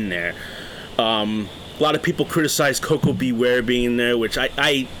why they're in there. A lot of people criticize Koko B. Ware being in there, which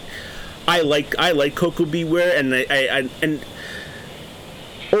I like Koko B. Ware, and and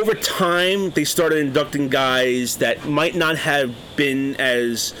over time they started inducting guys that might not have been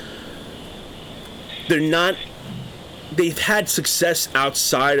as they've had success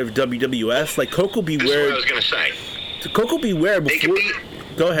outside of WWF, like Koko B. Ware. This is what I was gonna say. Koko B. Ware before.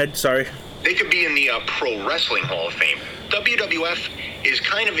 Go ahead. Sorry. They could be in the Pro Wrestling Hall of Fame. WWF is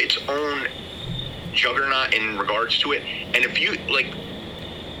kind of its own juggernaut in regards to it. And if you, like,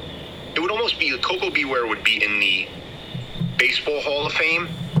 it would almost be, Koko B. Ware would be in the Baseball Hall of Fame.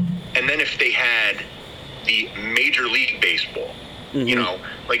 And then if they had the Major League Baseball, you know,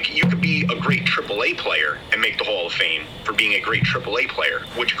 like, you could be a great AAA player and make the Hall of Fame for being a great AAA player,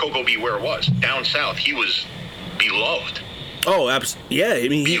 which Koko B. Ware was. Down south, he was beloved. Oh, absolutely. Yeah, I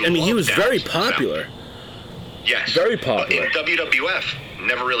mean, he was very popular. Yes. Very popular. But in WWF,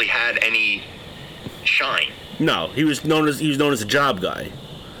 never really had any shine. No, he was known as a job guy,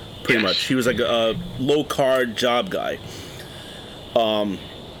 pretty much. He was like a low card job guy.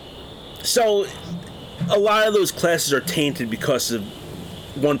 So a lot of those classes are tainted because of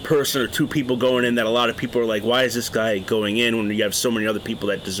one person or two people going in that a lot of people are like, why is this guy going in when you have so many other people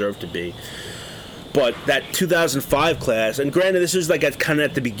that deserve to be? But that 2005 class, and granted, this was like kind of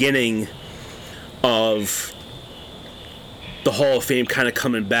at the beginning of the Hall of Fame kind of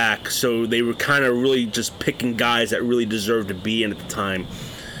coming back, so they were kind of really just picking guys that really deserved to be in at the time.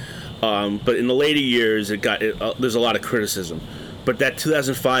 But in the later years, there's a lot of criticism. But that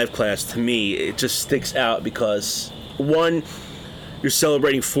 2005 class, to me, it just sticks out because, one, you're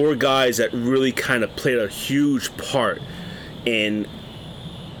celebrating four guys that really kind of played a huge part in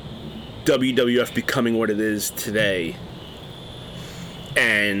WWF becoming what it is today,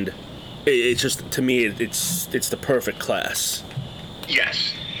 and it's just, to me, it's the perfect class.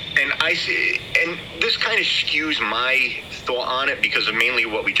 Yes, and I see, and this kind of skews my thought on it because of mainly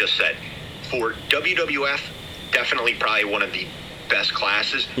what we just said. For WWF, definitely probably one of the best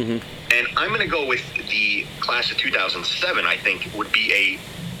classes, and I'm going to go with the class of 2007. I think would be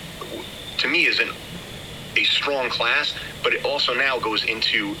to me, is a strong class, but it also now goes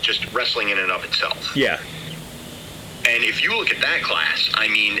into just wrestling in and of itself. Yeah. And if you look at that class, I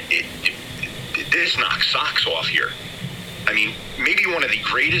mean, this knocks socks off here. I mean, maybe one of the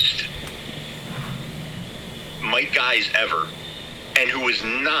greatest mic guys ever, and who was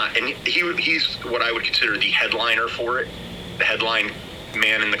not, and he's what I would consider the headliner for it, the headline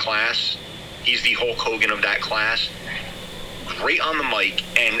man in the class. He's the Hulk Hogan of that class. Great on the mic,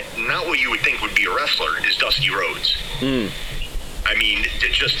 and not what you would think would be a wrestler, is Dusty Rhodes. I mean,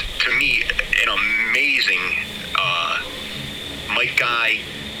 just, to me, an amazing mic guy.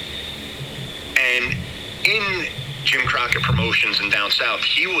 And in Jim Crockett Promotions and down south,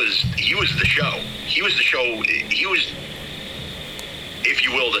 he was the show. He was the show. He was, if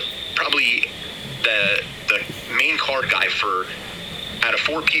you will, probably the main card guy for, out of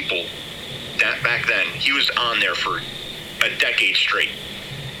four people back then. He was on there for a decade straight.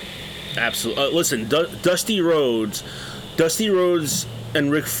 Absolutely. Listen, Dusty Rhodes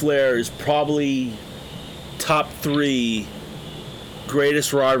and Ric Flair is probably top 3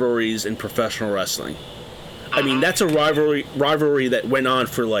 greatest rivalries in professional wrestling. I mean, that's a rivalry that went on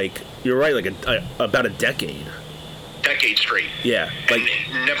for, like, you're right, like about a decade. Decade straight. Yeah, like,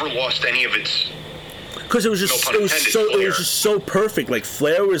 and never lost any of its. Because it was just so perfect. Like,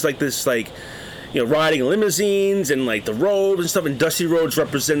 Flair was like this, like, you know, riding limousines and like the robes and stuff, and Dusty Rhodes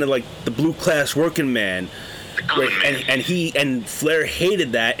represented like the blue class working man. And Flair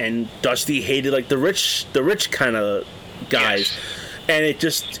hated that, and Dusty hated like the rich kind of guys. Yes. And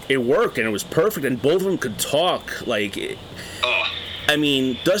it worked, and it was perfect, and both of them could talk. Like, I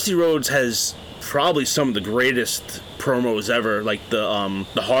mean, Dusty Rhodes has probably some of the greatest promos ever. Like the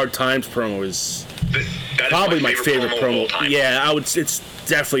Hard Times promo is probably my favorite promo. Yeah, it's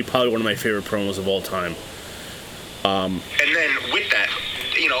definitely probably one of my favorite promos of all time. And then with that,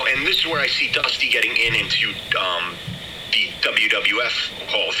 you know, and this is where I see Dusty getting into the WWF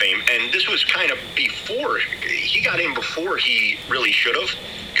Hall of Fame, and this was kind of before he got in, before he really should have,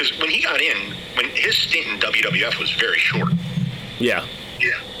 because when he got in, when his stint in WWF was very short. Yeah.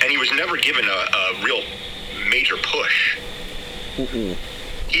 Yeah. And he was never given a real major push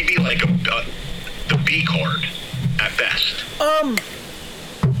He'd be like the B card at best.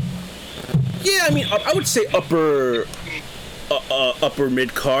 Yeah, I mean, I would say upper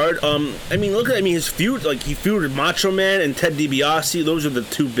mid card. I mean, look at his feud. Like, he feuded Macho Man and Ted DiBiase. Those are the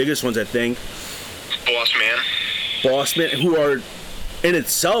two biggest ones, I think. Boss Man, who are in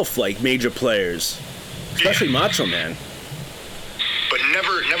itself like major players, especially Macho Man. But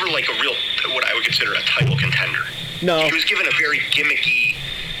never like a real, what I would consider a title contender. No. He was given a very gimmicky,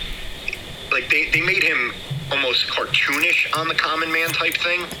 like they made him almost cartoonish on the Common Man type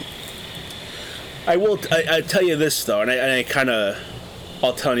thing. I tell you this though, and I kind of,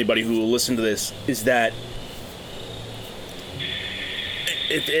 I'll tell anybody who will listen to this, is that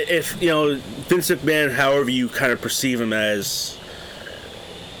if Vince McMahon, however you kind of perceive him as,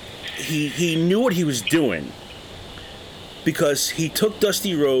 he knew what he was doing, because he took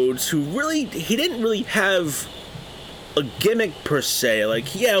Dusty Rhodes, who he didn't really have a gimmick per se. Like,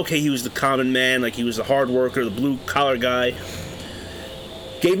 he was the common man, like he was the hard worker, the blue collar guy.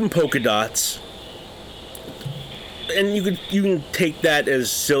 Gave him polka dots, and you can take that as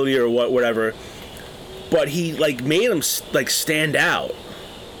silly or whatever, but he like made him like stand out.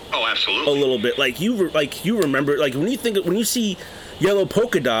 Oh, absolutely. A little bit, like you remember, like when you see yellow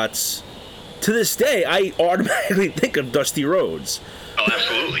polka dots, to this day I automatically think of Dusty Rhodes. Oh,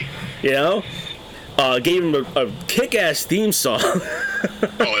 absolutely. Gave him a kick-ass theme song.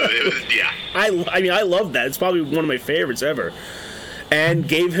 Yeah. I mean, I love that. It's probably one of my favorites ever. And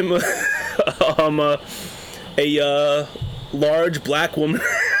gave him a large black woman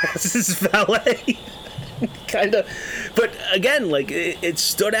as his valet. Kind of, but again, like it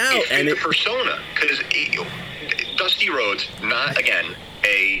stood out, and the persona, because Dusty Rhodes, not again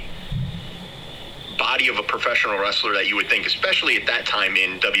a body of a professional wrestler that you would think, especially at that time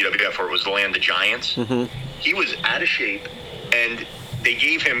in WWF, where it was the land of giants. Mm-hmm. He was out of shape, and they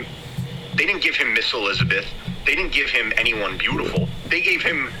didn't give him Miss Elizabeth. They didn't give him anyone beautiful. They gave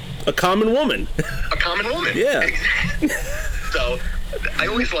him a common woman. A common woman. Yeah. So I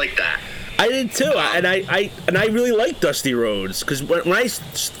always liked that. I did too, and I really liked Dusty Rhodes, because when I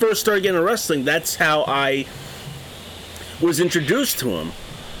first started getting into wrestling, that's how I was introduced to him.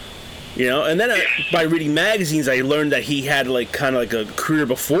 And then by reading magazines, I learned that he had like kind of like a career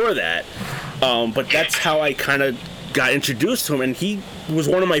before that. But that's how I kind of got introduced to him, and he was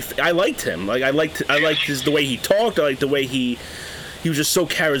one of my. I liked him. Like I liked the way he talked. I liked the way he was just so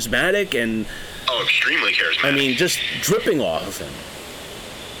charismatic and. Oh, extremely charismatic. I mean, just dripping off of him.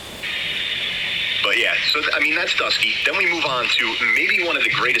 But yeah, so I mean, that's Dusty. Then we move on to maybe one of the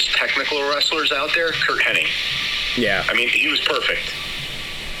greatest technical wrestlers out there, Curt Hennig. Yeah. I mean, he was perfect.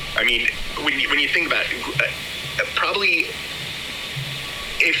 I mean, when you think about it, probably,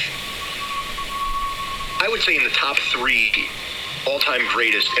 if I would say in the top 3 all-time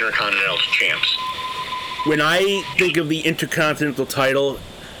greatest Intercontinental champs. When I think of the Intercontinental title,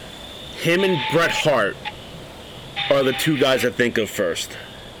 him and Bret Hart are the two guys I think of first.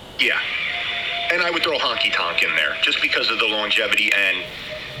 Yeah. And I would throw Honky Tonk in there, just because of the longevity, and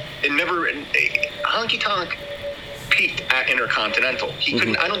Honky Tonk peaked at Intercontinental. He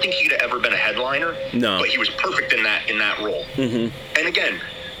couldn't. I don't think he could have ever been a headliner. No. But he was perfect in that role. Mm-hmm. And again,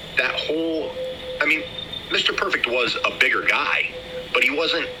 that whole. I mean, Mr. Perfect was a bigger guy, but he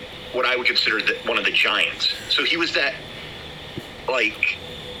wasn't what I would consider one of the giants. So he was that, like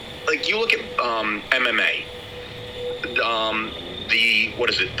you look at MMA. The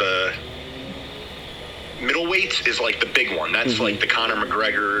middleweights is like the big one. That's like the Conor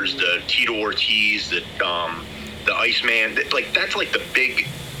McGregors, the Tito Ortiz, the Iceman. Like that's like the big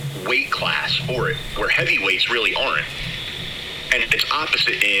weight class for it, where heavyweights really aren't. And it's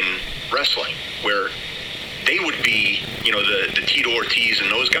opposite in wrestling, where they would be, the Tito Ortiz and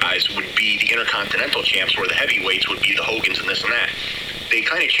those guys would be the Intercontinental champs, where the heavyweights would be the Hogans and this and that. They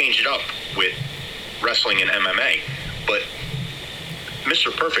kind of changed it up with wrestling and MMA, but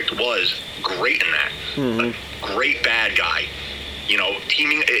Mr. Perfect was great in that. A great bad guy.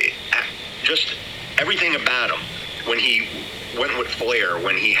 Teaming, just everything about him. When he went with Flair,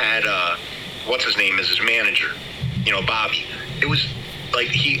 when he had, what's his name as his manager, Bobby. It was like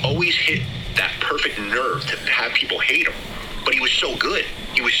he always hit that perfect nerve to have people hate him. But he was so good.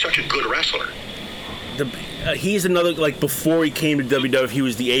 He was such a good wrestler. He's another, like, before he came to WWF, he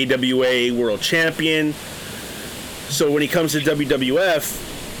was the AWA World Champion. So when he comes to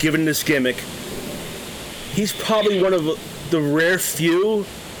WWF, given this gimmick, he's probably one of the rare few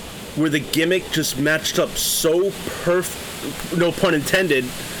where the gimmick just matched up so no pun intended,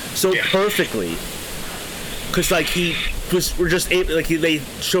 so perfectly. Because, like, were just able, like they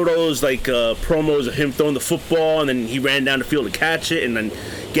showed all those like promos of him throwing the football, and then he ran down the field to catch it, and then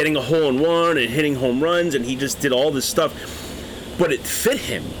getting a hole in one and hitting home runs, and he just did all this stuff, but it fit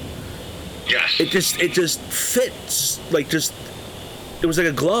him. Yes. It just fits, like it was like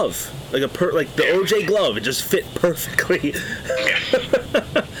a glove, like the OJ glove. It just fit perfectly.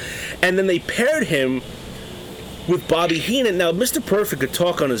 Yeah. And then they paired him with Bobby Heenan. Now, Mr. Perfect could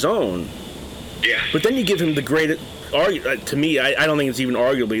talk on his own. Yeah. But then you give him the greatest, to me, I don't think it's even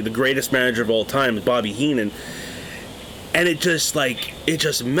arguably the greatest manager of all time, is Bobby Heenan. And it just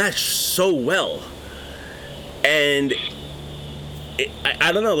meshed so well. And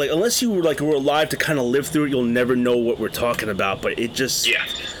I don't know, like, unless you were alive to kind of live through it, you'll never know what we're talking about. But it just, yeah.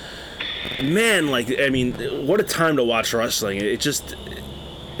 Man, like, I mean, what a time to watch wrestling. It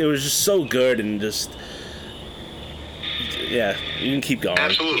was just so good, and just, yeah, you can keep going.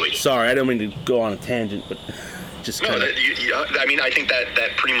 Absolutely. Sorry, I don't mean to go on a tangent, but just kind of. I mean, I think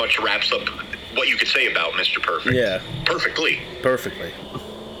that pretty much wraps up what you could say about Mr. Perfect. Yeah. Perfectly.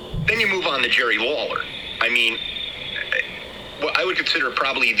 Then you move on to Jerry Lawler. I mean, what I would consider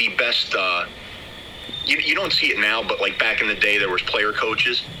probably the best. You don't see it now, but like back in the day, there was player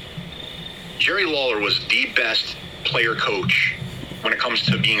coaches. Jerry Lawler was the best player coach when it comes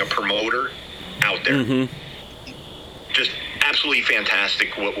to being a promoter out there. Mm-hmm. Just absolutely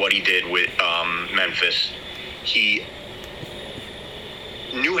fantastic what he did with Memphis. He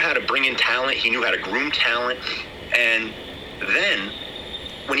knew how to bring in talent. He knew how to groom talent. And then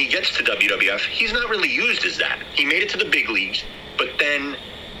when he gets to WWF, he's not really used as that. He made it to the big leagues, but then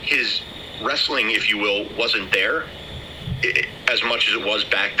his wrestling, if you will, wasn't there as much as it was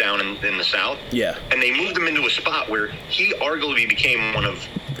back down in the South. Yeah. And they moved him into a spot where he arguably became one of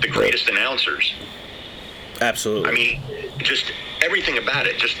the greatest announcers. Absolutely. I mean, just everything about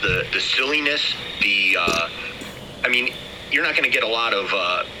it, just the silliness, I mean, you're not going to get a lot of,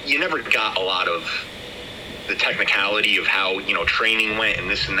 you never got a lot of the technicality of how, training went and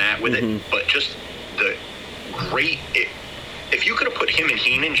this and that with it, but just the great, if you could have put him and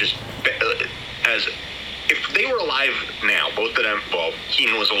Heenan just as, if they were alive now, both of them, well,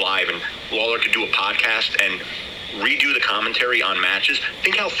 Heenan was alive and Lawler could do a podcast and redo the commentary on matches,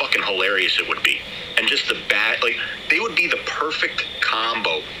 think how fucking hilarious it would be. And just the they would be the perfect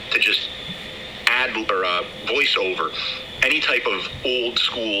combo to just add or voice over any type of old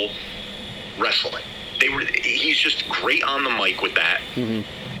school wrestling. He's just great on the mic with that. Mm-hmm.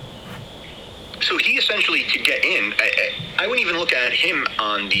 So he essentially could get in. I wouldn't even look at him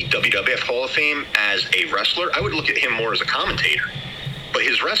on the WWF Hall of Fame as a wrestler. I would look at him more as a commentator. But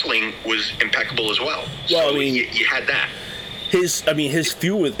his wrestling was impeccable as well. Well, so I mean, you had that. His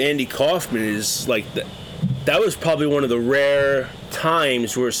feud with Andy Kaufman is like that was probably one of the rare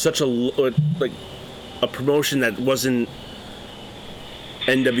times where such a promotion that wasn't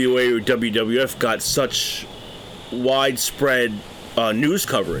NWA or WWF got such widespread news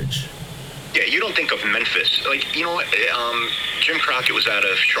coverage. Yeah, you don't think of Memphis. Like, you know what? Jim Crockett was out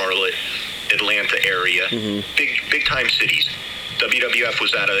of Charlotte, Atlanta area, big time cities. WWF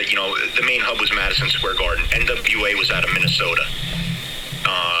was out of, the main hub was Madison Square Garden. NWA was out of Minnesota.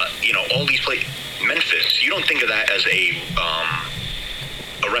 All these places. Memphis, you don't think of that as a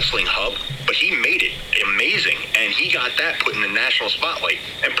wrestling hub, but he made it amazing, and he got that put in the national spotlight.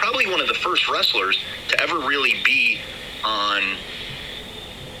 And probably one of the first wrestlers to ever really be on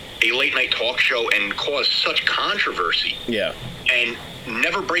a late night talk show and cause such controversy. Yeah. And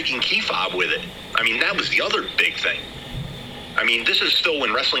never breaking key fob with it. I mean, that was the other big thing. I mean, this is still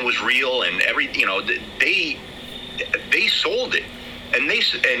when wrestling was real, and they sold it, and they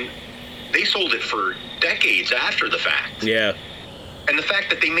sold it for decades after the fact. Yeah. And the fact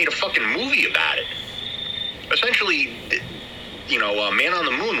that they made a fucking movie about it, essentially, Man on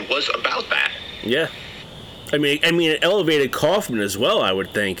the Moon was about that. Yeah. I mean, it elevated Kaufman as well, I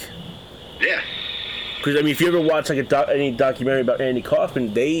would think. Yeah. Because, I mean, if you ever watch any documentary about Andy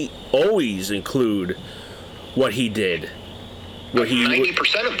Kaufman, they always include what he did.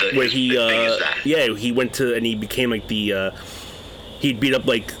 90% of the thing is that. Yeah, he went to, and he became like he'd beat up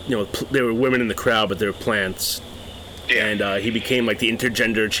there were women in the crowd, but they were plants. Yeah. And he became like the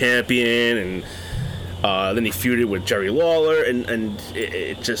intergender champion, and then he feuded with Jerry Lawler, and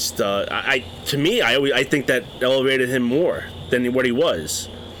it just, I think that elevated him more than what he was.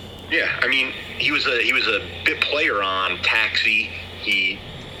 Yeah, I mean, he was a bit player on Taxi. He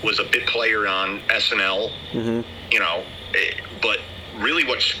was a bit player on SNL. Mm-hmm. But really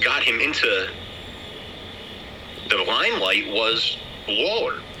what got him into the limelight was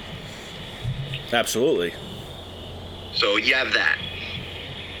Lawler. Absolutely. So you have that.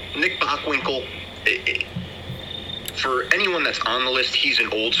 Nick Bockwinkel. for anyone that's on the list, he's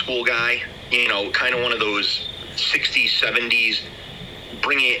an old school guy. You know, kind of one of those 60s, 70s,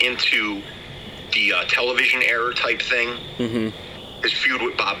 bringing it into the television era type thing. Mm-hmm. His feud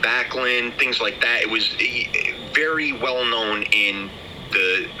with Bob Backlund, things like that. It was very well known in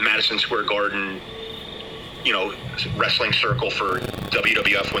the Madison Square Garden, you know, wrestling circle for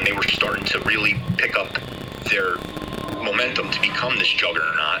WWF when they were starting to really pick up their momentum to become this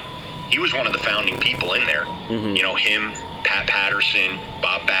juggernaut. He was one of the founding people in there. Mm-hmm. You know, him, Pat Patterson,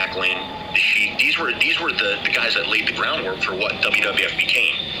 Bob Backlund, the Sheik. These were the guys that laid the groundwork for what WWF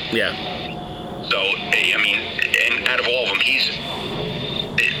became. Yeah. So, I mean, and out of all of them,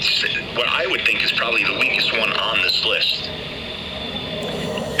 it's what I would think is probably the weakest one on this list.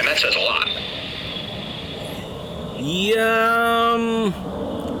 And that says a lot. Yeah,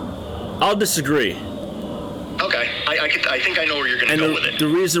 I'll disagree. Okay, I think I know where you're going to go with it. The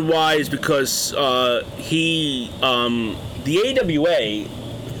reason why is because the AWA,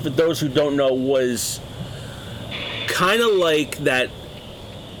 for those who don't know, was kind of like that.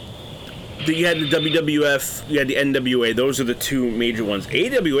 You had the WWF, you had the NWA. Those are the two major ones.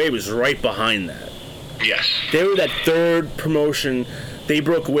 AWA was right behind that. Yes. They were that third promotion. They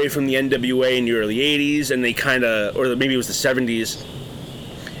broke away from the NWA in the early 80s, and they kind of, or maybe it was the 70s,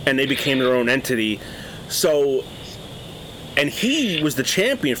 and they became their own entity. So, and he was the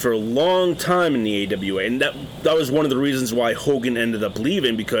champion for a long time in the AWA, and that was one of the reasons why Hogan ended up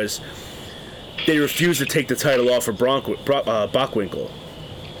leaving, because they refused to take the title off of Bockwinkel.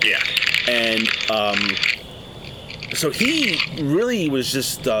 Yeah. And so he really was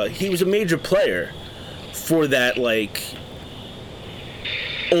just, he was a major player for that, like,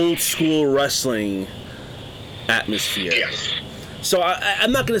 old school wrestling atmosphere. Yes. So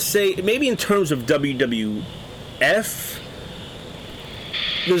I'm not going to say, maybe in terms of WWF,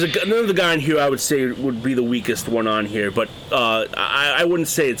 there's another guy in here I would say would be the weakest one on here, but I wouldn't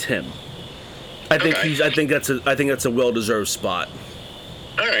say it's him. I think that's a well-deserved spot.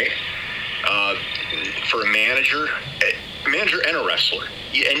 All right. For a manager and a wrestler,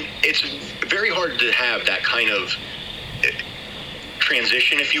 and it's very hard to have that kind of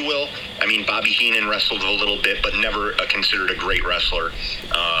transition, if you will. I mean, Bobby Heenan wrestled a little bit, but never considered a great wrestler.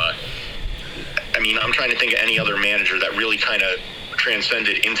 I mean, I'm trying to think of any other manager that really kind of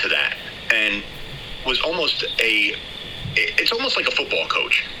transcended into that, and was it's almost like a football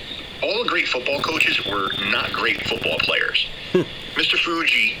coach. All the great football coaches were not great football players. Mr.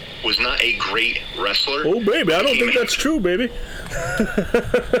 Fuji was not a great wrestler. Oh, baby, I don't think that's true, baby.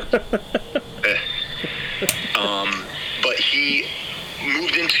 But he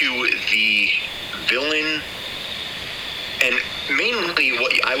moved into the villain, and mainly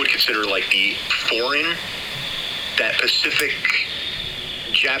what I would consider like the foreign, that Pacific,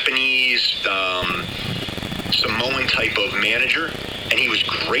 Japanese, Samoan type of manager, and he was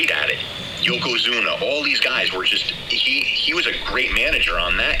great at it. Yokozuna, all these guys were just, he was a great manager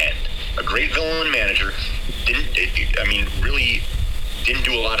on that end. A great villain manager. Really didn't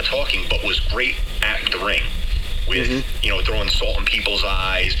do a lot of talking, but was great at the ring. With, throwing salt in people's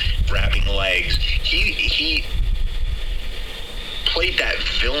eyes, grabbing legs. He played that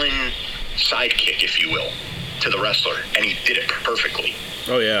villain sidekick, if you will, to the wrestler, and he did it perfectly.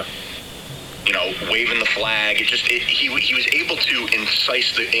 Oh, yeah. Waving the flag. He was able to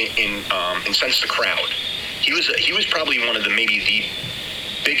incense the crowd. He was probably one of maybe the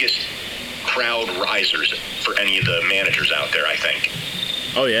biggest crowd risers for any of the managers out there, I think.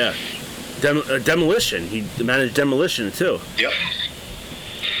 Oh yeah, Demolition. He managed Demolition too. Yep.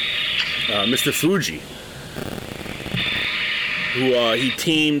 Mr. Fuji, who he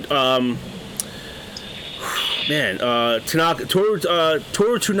teamed.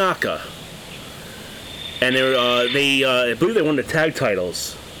 Toru Tanaka. And I believe they won the tag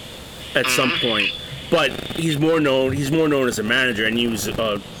titles at some point. But he's more known as a manager, and he was, to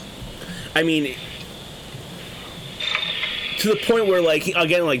the point where,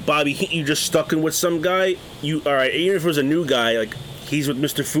 like Bobby, you just stuck in with some guy. All right, even if it was a new guy, like he's with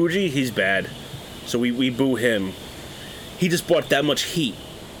Mr. Fuji, he's bad, so we boo him. He just brought that much heat.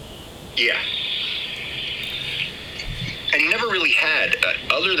 Yeah. And he never really had,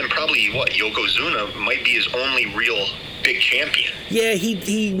 other than probably Yokozuna might be his only real big champion. Yeah,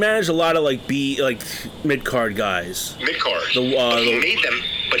 he managed a lot of mid card guys. Mid cards. He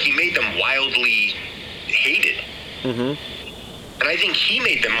made them wildly hated. Mm-hmm. And I think he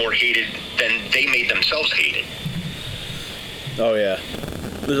made them more hated than they made themselves hated. Oh yeah,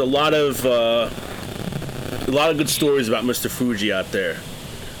 there's a lot of good stories about Mr. Fuji out there.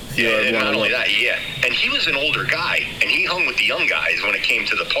 Yeah, and not only that, yeah. And he was an older guy, and he hung with the young guys when it came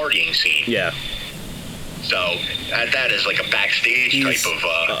to the partying scene. Yeah. So that is like a backstage He's, type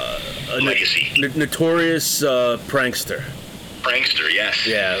of legacy. Notorious prankster. Prankster, yes.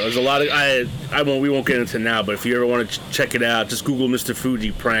 Yeah, there's a lot of we won't get into now, but if you ever want to check it out, just Google Mr.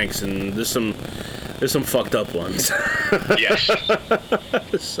 Fuji pranks, and there's some fucked up ones. Yes.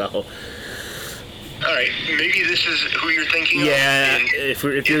 So. All right, maybe this is who you're thinking of. Yeah, if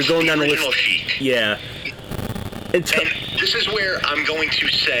you're going down the list. Sheik. Yeah. And this is where I'm going to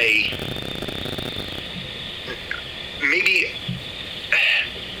say maybe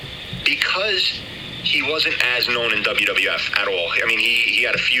because he wasn't as known in WWF at all. I mean, he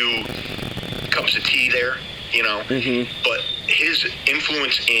had a few cups of tea there, you know, but his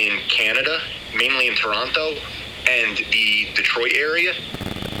influence in Canada, mainly in Toronto and the Detroit area,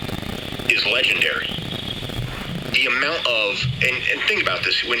 is legendary. The amount of, and think about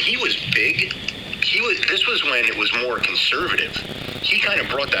this, when he was big, this was when it was more conservative. He kind of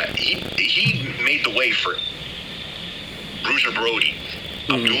brought that, he made the way for Bruiser Brody,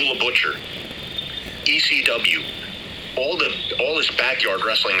 Abdullah Butcher, ECW, all this backyard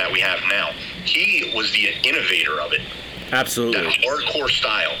wrestling that we have now. He was the innovator of it. Absolutely. That hardcore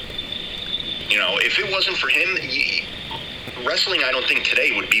style. You know, if it wasn't for him, wrestling, I don't think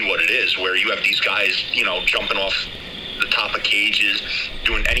today would be what it is, where you have these guys, you know, jumping off the top of cages,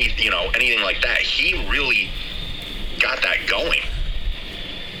 doing anything like that. He really got that going.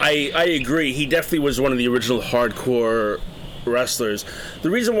 I agree. He definitely was one of the original hardcore wrestlers.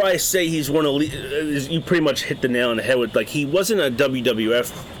 The reason why I say he's one of is you pretty much hit the nail on the head with, like, he wasn't a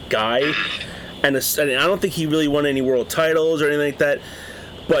WWF guy, and I don't think he really won any world titles or anything like that,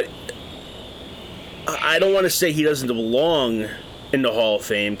 but I don't want to say he doesn't belong in the Hall of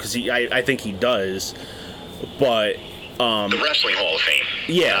Fame, because I think he does, but the Wrestling Hall of Fame,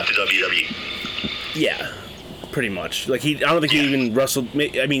 not the WWE. Yeah, pretty much. Like, I don't think he even wrestled.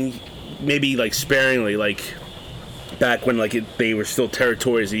 I mean, maybe like sparingly, like back when they were still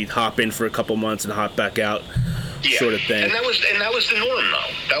territories. He'd hop in for a couple months and hop back out, sort of thing. And that was the norm,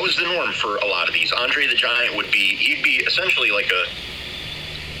 though. That was the norm for a lot of these. Andre the Giant he'd be essentially like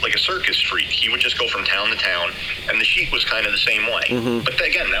a circus freak. He would just go from town to town, and the Sheik was kind of the same way. But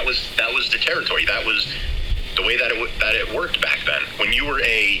again, that was the territory. That was the way that it worked back then. When you were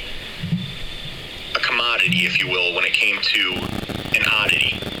a commodity, if you will, when it came to an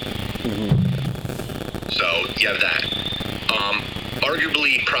oddity. So you have that.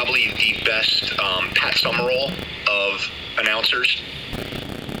 Arguably, probably the best Pat Summerall of announcers,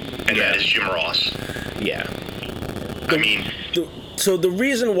 and that is Jim Ross. Yeah. I mean, so the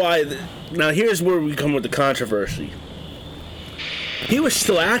reason why now here's where we come with the controversy. He was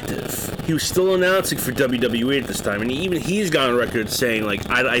still active. He was still announcing for WWE at this time, and even he's gone on record saying, like,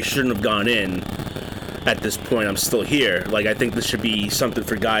 I shouldn't have gone in at this point. I'm still here. Like, I think this should be something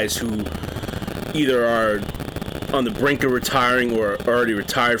for guys who either are on the brink of retiring or already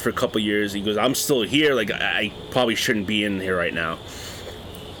retired for a couple years. He goes, I'm still here. Like, I probably shouldn't be in here right now.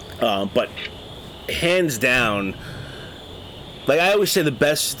 But hands down, like I always say, the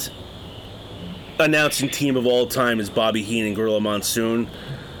best announcing team of all time is Bobby Heenan and Gorilla Monsoon.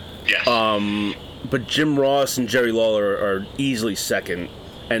 yes. But Jim Ross and Jerry Lawler are easily second,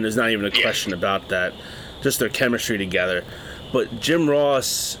 and there's not even a question about that. Just their chemistry together. But Jim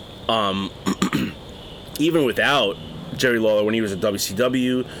Ross, even without Jerry Lawler, when he was at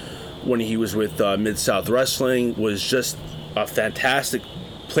WCW, when he was with Mid-South Wrestling, was just a fantastic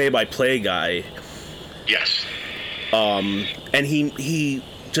play-by-play guy. Yes. And he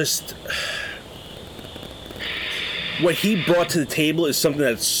just... what he brought to the table is something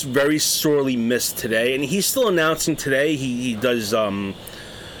that's very sorely missed today. And he's still announcing today. He does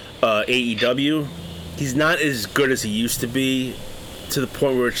AEW. He's not as good as he used to be, to the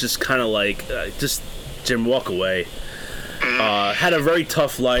point where it's just kind of like, just, Jim, walk away. Had a very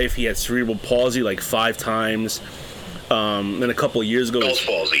tough life. He had cerebral palsy like 5 times. Then a couple of years ago... Bell's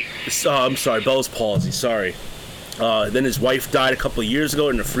palsy. I'm sorry, Bell's palsy, sorry. Then his wife died a couple of years ago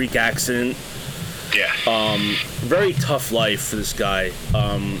in a freak accident. Yeah. Very tough life for this guy.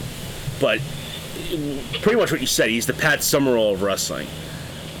 But pretty much what you said, he's the Pat Summerall of wrestling.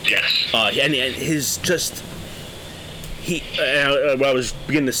 Yes. And his just... what I was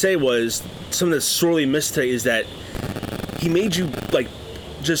beginning to say was, something that's sorely missed today is that he made you, like,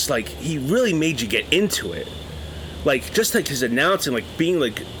 just, like, he really made you get into it. Like, just, like, his announcing, like, being,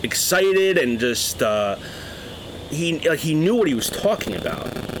 like, excited and just, he knew what he was talking about.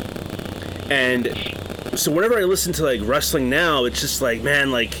 And so whenever I listen to, like, wrestling now, it's just like,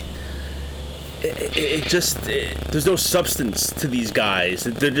 man, like, there's no substance to these guys.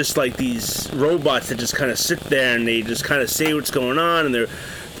 They're just like these robots that just kind of sit there and they just kind of say what's going on, and they're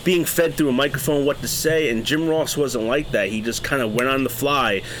being fed through a microphone what to say. And Jim Ross wasn't like that. He just kind of went on the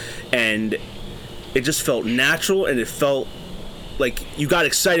fly, and it just felt natural, and it felt like you got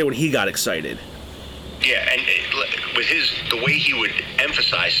excited when he got excited. Yeah, and with the way he would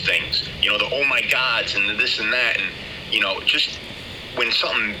emphasize things, the oh my gods and the this and that, and just when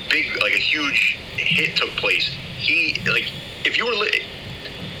something big, like a huge hit took place, if you were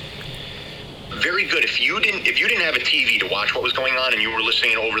very good, if you didn't have a TV to watch what was going on and you were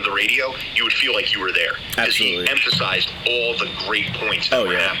listening over the radio, you would feel like you were there. Because he emphasized all the great points that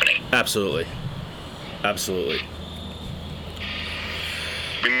were happening. Absolutely.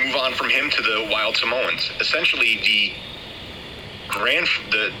 We move on from him to the Wild Samoans. Essentially, the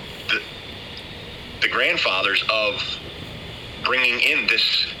grandfathers of bringing in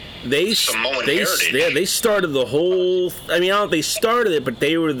this Samoan heritage. Yeah, they started the whole. I mean, I don't know if they started it, but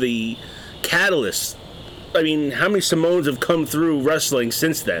they were the catalyst. I mean, how many Samoans have come through wrestling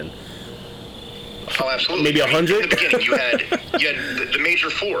since then? Oh, absolutely. Maybe 100. In the beginning, you had the major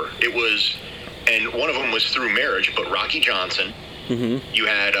four. It was, and one of them was through marriage, but Rocky Johnson. Mm-hmm. You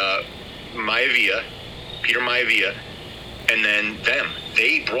had Peter Maivia, and then them.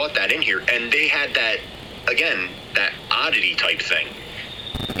 They brought that in here, and they had that, again, that oddity type thing.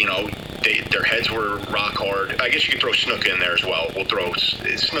 Their heads were rock hard. I guess you could throw Snuka in there as well. We'll throw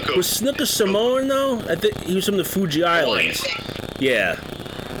Snuka. Was Snuka Samoan, though? I think he was from the Fuji Islands. Yeah.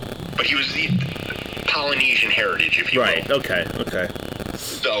 But he was the Polynesian heritage, if you will. Right, okay.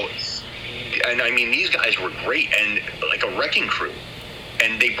 So, and I mean, these guys were great, and like a wrecking crew.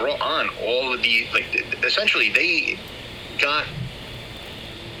 And they brought on all of the, essentially they got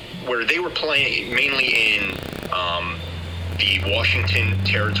where they were playing mainly in the Washington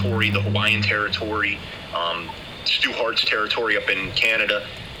territory, the Hawaiian territory, Stu Hart's territory up in Canada.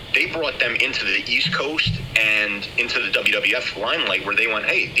 They brought them into the East Coast and into the WWF limelight, where they went,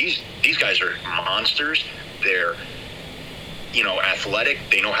 hey, these guys are monsters. They're, athletic.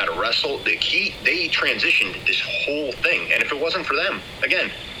 They know how to wrestle. They transitioned this whole thing. And if it wasn't for them,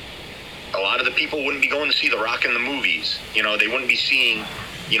 again, a lot of the people wouldn't be going to see The Rock in the movies. They wouldn't be seeing,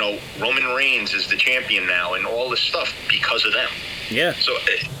 Roman Reigns is the champion now and all this stuff because of them. Yeah. So,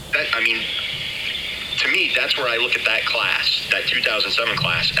 to me, that's where I look at that class, that 2007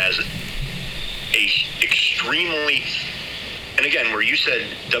 class, as a extremely, and again, where you said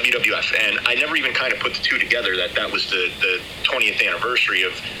WWF, and I never even kind of put the two together, that was the 20th anniversary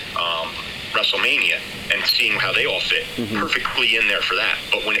of WrestleMania, and seeing how they all fit perfectly in there for that.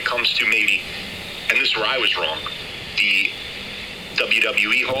 But when it comes to maybe, and this is where I was wrong, the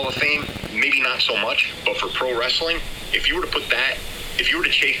WWE Hall of Fame, maybe not so much, but for pro wrestling, if you were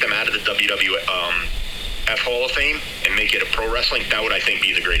to take them out of the WWF Hall of Fame and make it a pro wrestling, that would, I think,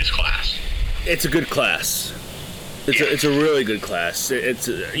 be the greatest class. It's a good class. It's a really good class.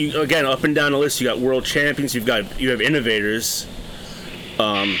 Again, up and down the list, you got world champions, you have innovators.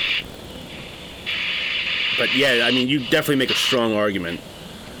 But yeah, I mean, you definitely make a strong argument.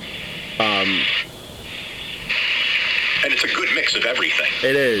 And it's a good mix of everything.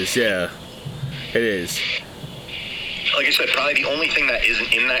 It is, yeah. It is. Like I said, probably the only thing that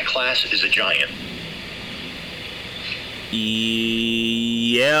isn't in that class is a giant.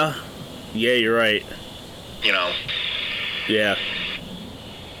 Yeah, you're right. Yeah.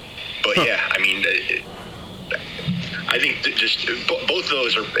 But yeah, I mean, I think just both of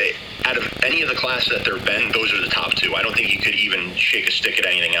those are, out of any of the classes that there have been, those are the top two. I don't think you could even shake a stick at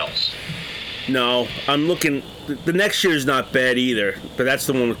anything else. No, I'm looking. The next year is not bad either, but that's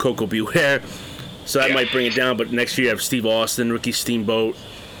the one with Coco Beware, so that might bring it down. But next year you have Steve Austin, Ricky Steamboat,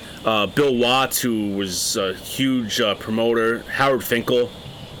 Bill Watts, who was a huge promoter, Howard Finkel,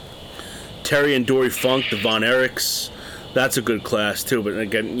 Terry and Dory Funk, the Von Erichs. That's a good class too. But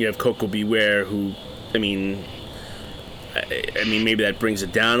again, you have Coco Beware, who, I mean, maybe that brings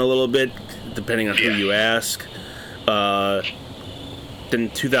it down a little bit, depending on who you ask. Then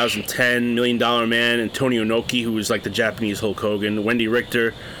 2010, $1 Million Man, Antonio Inoki, who was like the Japanese Hulk Hogan, Wendy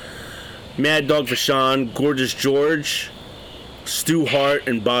Richter, Mad Dog Vachon, Gorgeous George, Stu Hart,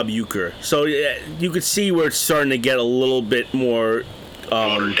 and Bob Uecker. So you could see where it's starting to get a little bit more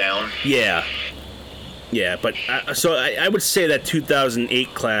watered down. Yeah, but I would say that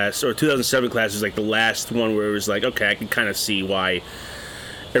 2008 class or 2007 class is like the last one where it was like, okay, I can kind of see why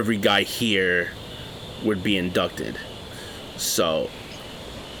every guy here would be inducted. So,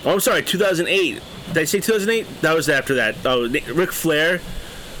 I'm sorry, 2008. Did I say 2008? That was after that. Oh, Ric Flair,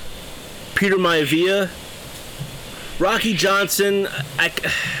 Peter Maivia, Rocky Johnson.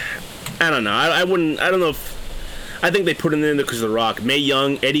 I don't know. I wouldn't. I don't know if. I think they put him in there because of The Rock. Mae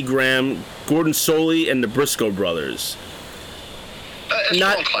Young, Eddie Graham, Gordon Soley, and the Briscoe brothers. A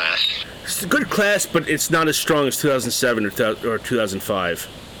strong class. It's a good class, but it's not as strong as 2007 or 2005.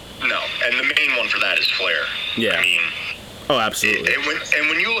 No, and the main one for that is Flair. Yeah. I mean, oh, absolutely. And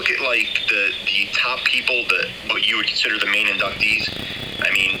when you look at like the top people, what you would consider the main inductees,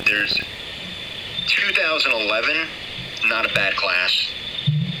 I mean, there's 2011, not a bad class.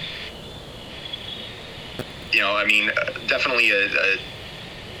 You know, I mean, definitely a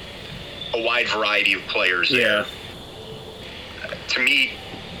wide variety of players there. Yeah. To me,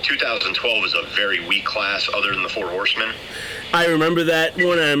 2012 is a very weak class, other than the Four Horsemen. I remember that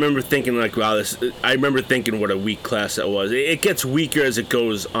one. I remember thinking like, wow, I remember thinking what a weak class that was. It gets weaker as it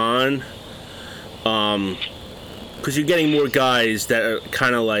goes on, because you're getting more guys that are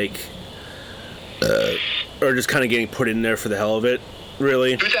kind of like, are just kind of getting put in there for the hell of it.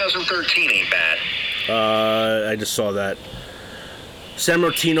 Really. 2013 ain't bad. I just saw that. San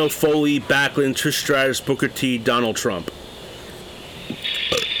Martino, Foley, Backlund, Trish Stratus, Booker T, Donald Trump.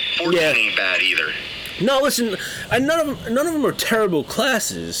 14 ain't bad either. No, listen, none of them are terrible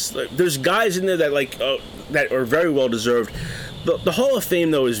classes. Like, there's guys in there that that are very well deserved. The Hall of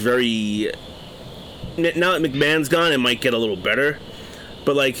Fame though is very. Now that McMahon's gone, it might get a little better,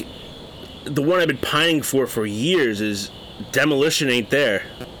 but like the one I've been pining for years is Demolition ain't there.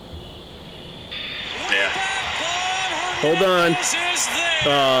 Yeah. Hold on.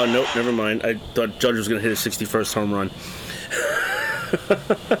 Oh, nope, never mind. I thought Judge was going to hit his 61st home run.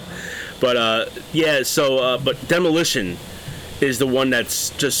 But, yeah, so, but Demolition is the one that's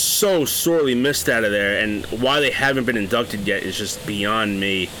just so sorely missed out of there, and why they haven't been inducted yet is just beyond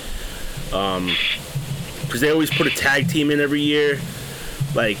me. Because they always put a tag team in every year.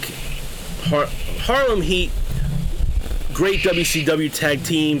 Like, Harlem Heat, great WCW tag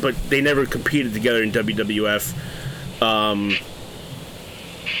team, but they never competed together in WWF.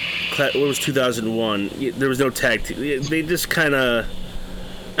 What was 2001? There was no tag team. They just kind of,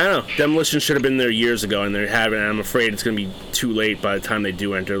 I don't know. Demolition should have been there years ago, and they haven't. And I'm afraid it's going to be too late by the time they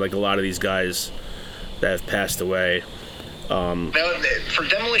do enter. Like a lot of these guys that have passed away. Now, for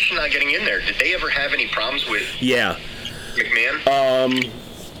Demolition not getting in there, did they ever have any problems with McMahon?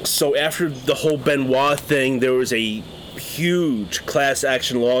 So after the whole Benoit thing, there was a huge class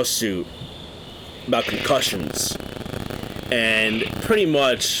action lawsuit about concussions, and pretty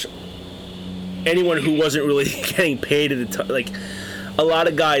much anyone who wasn't really getting paid at the time, like a lot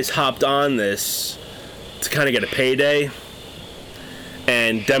of guys hopped on this to kind of get a payday,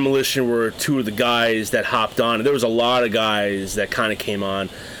 and Demolition were two of the guys that hopped on. And there was a lot of guys that kind of came on.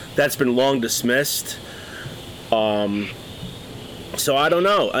 That's been long dismissed. So I don't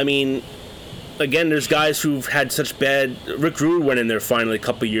know. I mean, again, there's guys who've had such bad. Rick Rude went in there finally a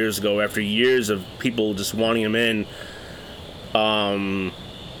couple of years ago after years of people just wanting him in. I'm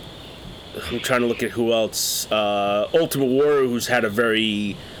trying to look at who else. Ultimate Warrior, who's had a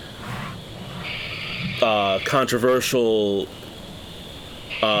very controversial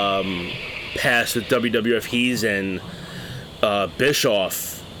past with WWF. He's in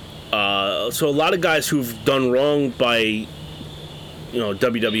Bischoff. So a lot of guys who've done wrong by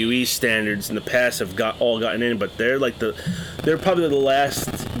WWE standards in the past have gotten in, but they're probably the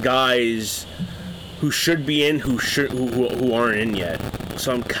last guys who should be in who aren't in yet.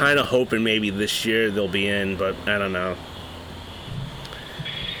 So I'm kind of hoping maybe this year they'll be in, but I don't know.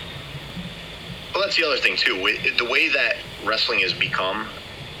 Well, that's the other thing too. The way that wrestling has become,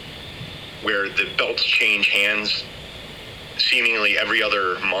 where the belts change hands seemingly every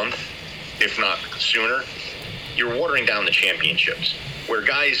other month, if not sooner, you're watering down the championships, where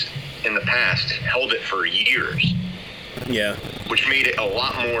guys in the past held it for years. Yeah. Which made it a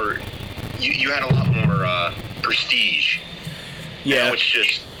lot more. You had a lot more prestige. Yeah. Now it's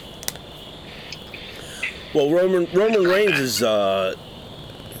just. Well, Roman Reigns is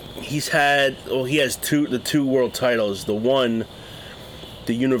he has the two world titles. The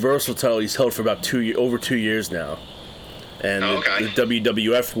Universal title he's held for about over 2 years now. And the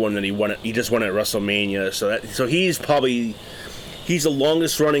WWF one that he just won at WrestleMania. So he's the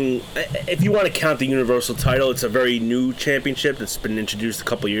longest running. If you want to count the Universal title, it's a very new championship that's been introduced a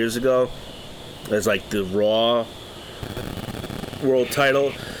couple years ago. As like the Raw world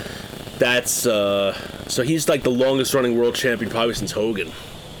title. That's so he's like the longest running world champion probably since Hogan,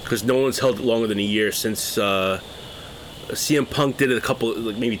 because no one's held it longer than a year since CM Punk did it a couple,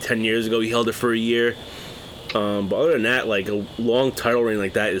 like maybe 10 years ago. He held it for a year. But other than that, like a long title reign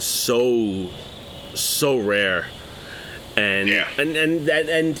like that is so rare, and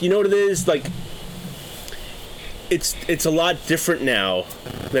you know what it is, like it's a lot different now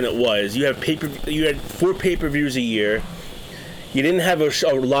than it was. You had 4 pay-per-views a year. You didn't have a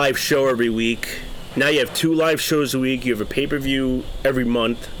live show every week. Now you have 2 live shows a week. You have a pay-per-view every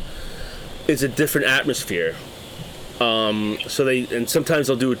month. It's a different atmosphere. Sometimes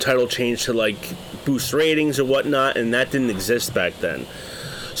they'll do a title change to like boost ratings or whatnot, and that didn't exist back then.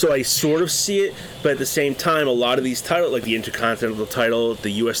 So I sort of see it, but at the same time, a lot of these titles, like the Intercontinental title, the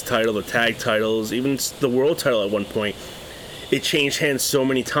U.S. title, the tag titles, even the World title at one point, it changed hands so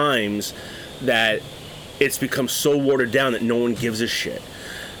many times that it's become so watered down that no one gives a shit.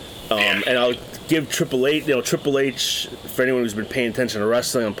 And I'll give Triple H, Triple H, for anyone who's been paying attention to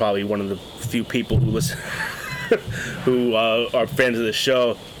wrestling, I'm probably one of the few people who listen, who are fans of the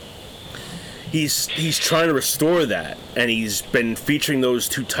show. He's trying to restore that, and he's been featuring those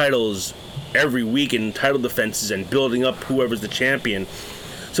 2 titles every week in title defenses and building up whoever's the champion.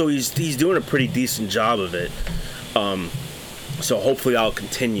 So he's doing a pretty decent job of it. So hopefully I'll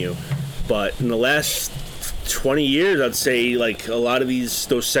continue. But in the last 20 years, I'd say like a lot of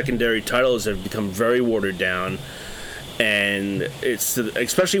those secondary titles have become very watered down, and it's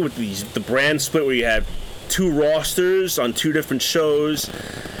especially with the brand split where you have 2 rosters on 2 different shows.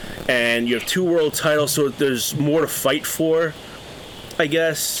 And you have 2 world titles, so there's more to fight for, I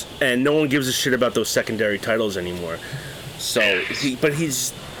guess. And no one gives a shit about those secondary titles anymore. So, there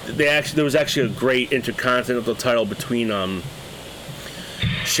was actually a great Intercontinental title between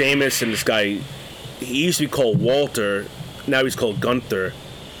Sheamus and this guy. He used to be called Walter. Now he's called Gunther.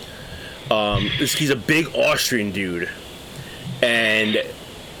 He's a big Austrian dude, and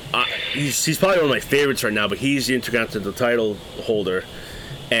he's probably one of my favorites right now. But he's the Intercontinental title holder.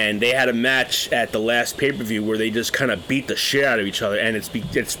 And they had a match at the last pay-per-view where they just kind of beat the shit out of each other, and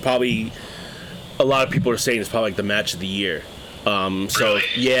it's probably, a lot of people are saying it's probably like the match of the year. So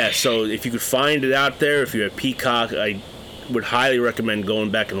if you could find it out there, if you have Peacock, I would highly recommend going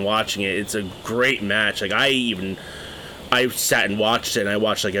back and watching it. It's a great match. Like I sat and watched it, and I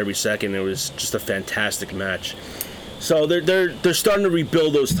watched like every second. It was just a fantastic match. So they're starting to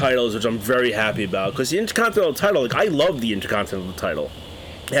rebuild those titles, which I'm very happy about, because the Intercontinental title, like I love the Intercontinental title.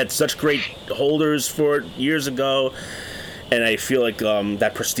 Had such great holders for it years ago, and I feel like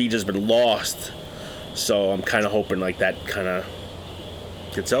that prestige has been lost. So I'm kind of hoping like that kind of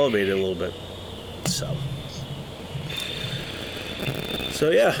gets elevated a little bit. So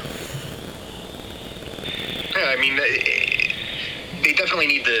yeah. Yeah, I mean, they definitely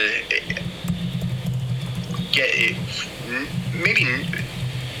need to get it, maybe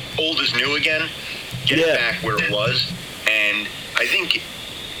old is new again, get it back where it was, and I think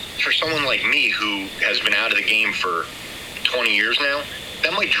for someone like me who has been out of the game for 20 years now,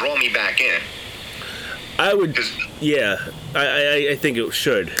 that might draw me back in. I think it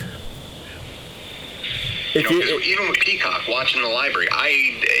should. Even with Peacock, watching the library,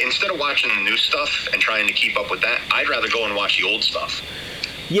 instead of watching the new stuff and trying to keep up with that, I'd rather go and watch the old stuff.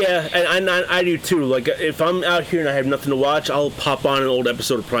 Yeah, and I do too. Like, if I'm out here and I have nothing to watch, I'll pop on an old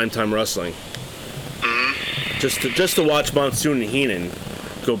episode of Primetime Wrestling. Mm-hmm. Just to watch Monsoon and Heenan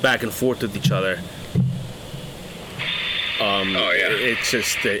go back and forth with each other.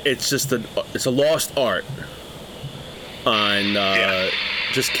 It's a lost art on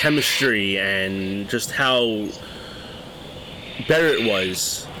just chemistry and just how better it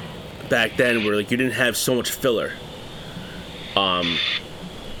was back then, where like you didn't have so much filler. For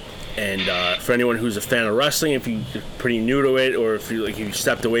anyone who's a fan of wrestling, if you're pretty new to it, or if you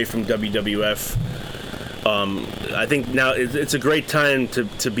stepped away from WWF, I think now it's a great time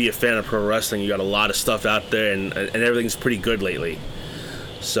to be a fan of pro wrestling. You got a lot of stuff out there, and everything's pretty good lately.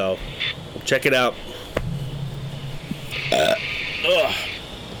 So, check it out.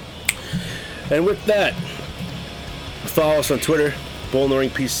 And with that, follow us on Twitter, Bull in the Ring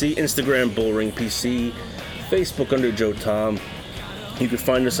PC, Instagram, Bull Ring PC, Facebook under Joe Tom. You can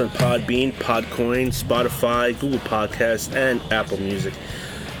find us on Podbean, Podcoin, Spotify, Google Podcasts, and Apple Music.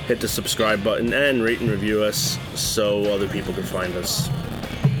 Hit the subscribe button and rate and review us so other people can find us.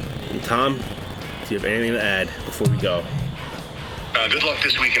 And Tom, do you have anything to add before we go? Good luck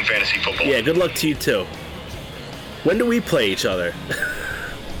this week in fantasy football. Yeah, good luck to you too. When do we play each other?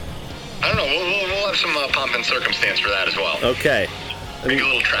 I don't know. We'll have some pomp and circumstance for that as well. Okay. Maybe a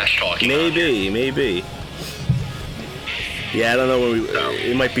little trash talking. Maybe. Yeah, I don't know when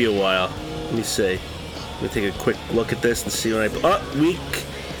it might be a while. Let me see. Let me take a quick look at this and see when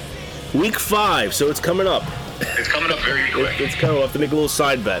week 5, so it's coming up. It's coming up very quick. It's coming. We'll have to make a little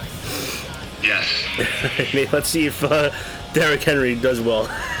side bet. Yes. Let's see if Derrick Henry does well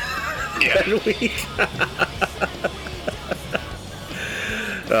that week.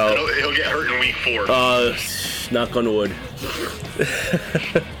 He'll get hurt in week 4. Knock on wood.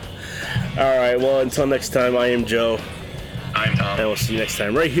 All right. Well, until next time, I am Joe. I'm Tom. And we'll see you next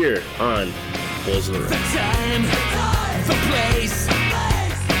time right here on Bulls of the Ring. The time, the place.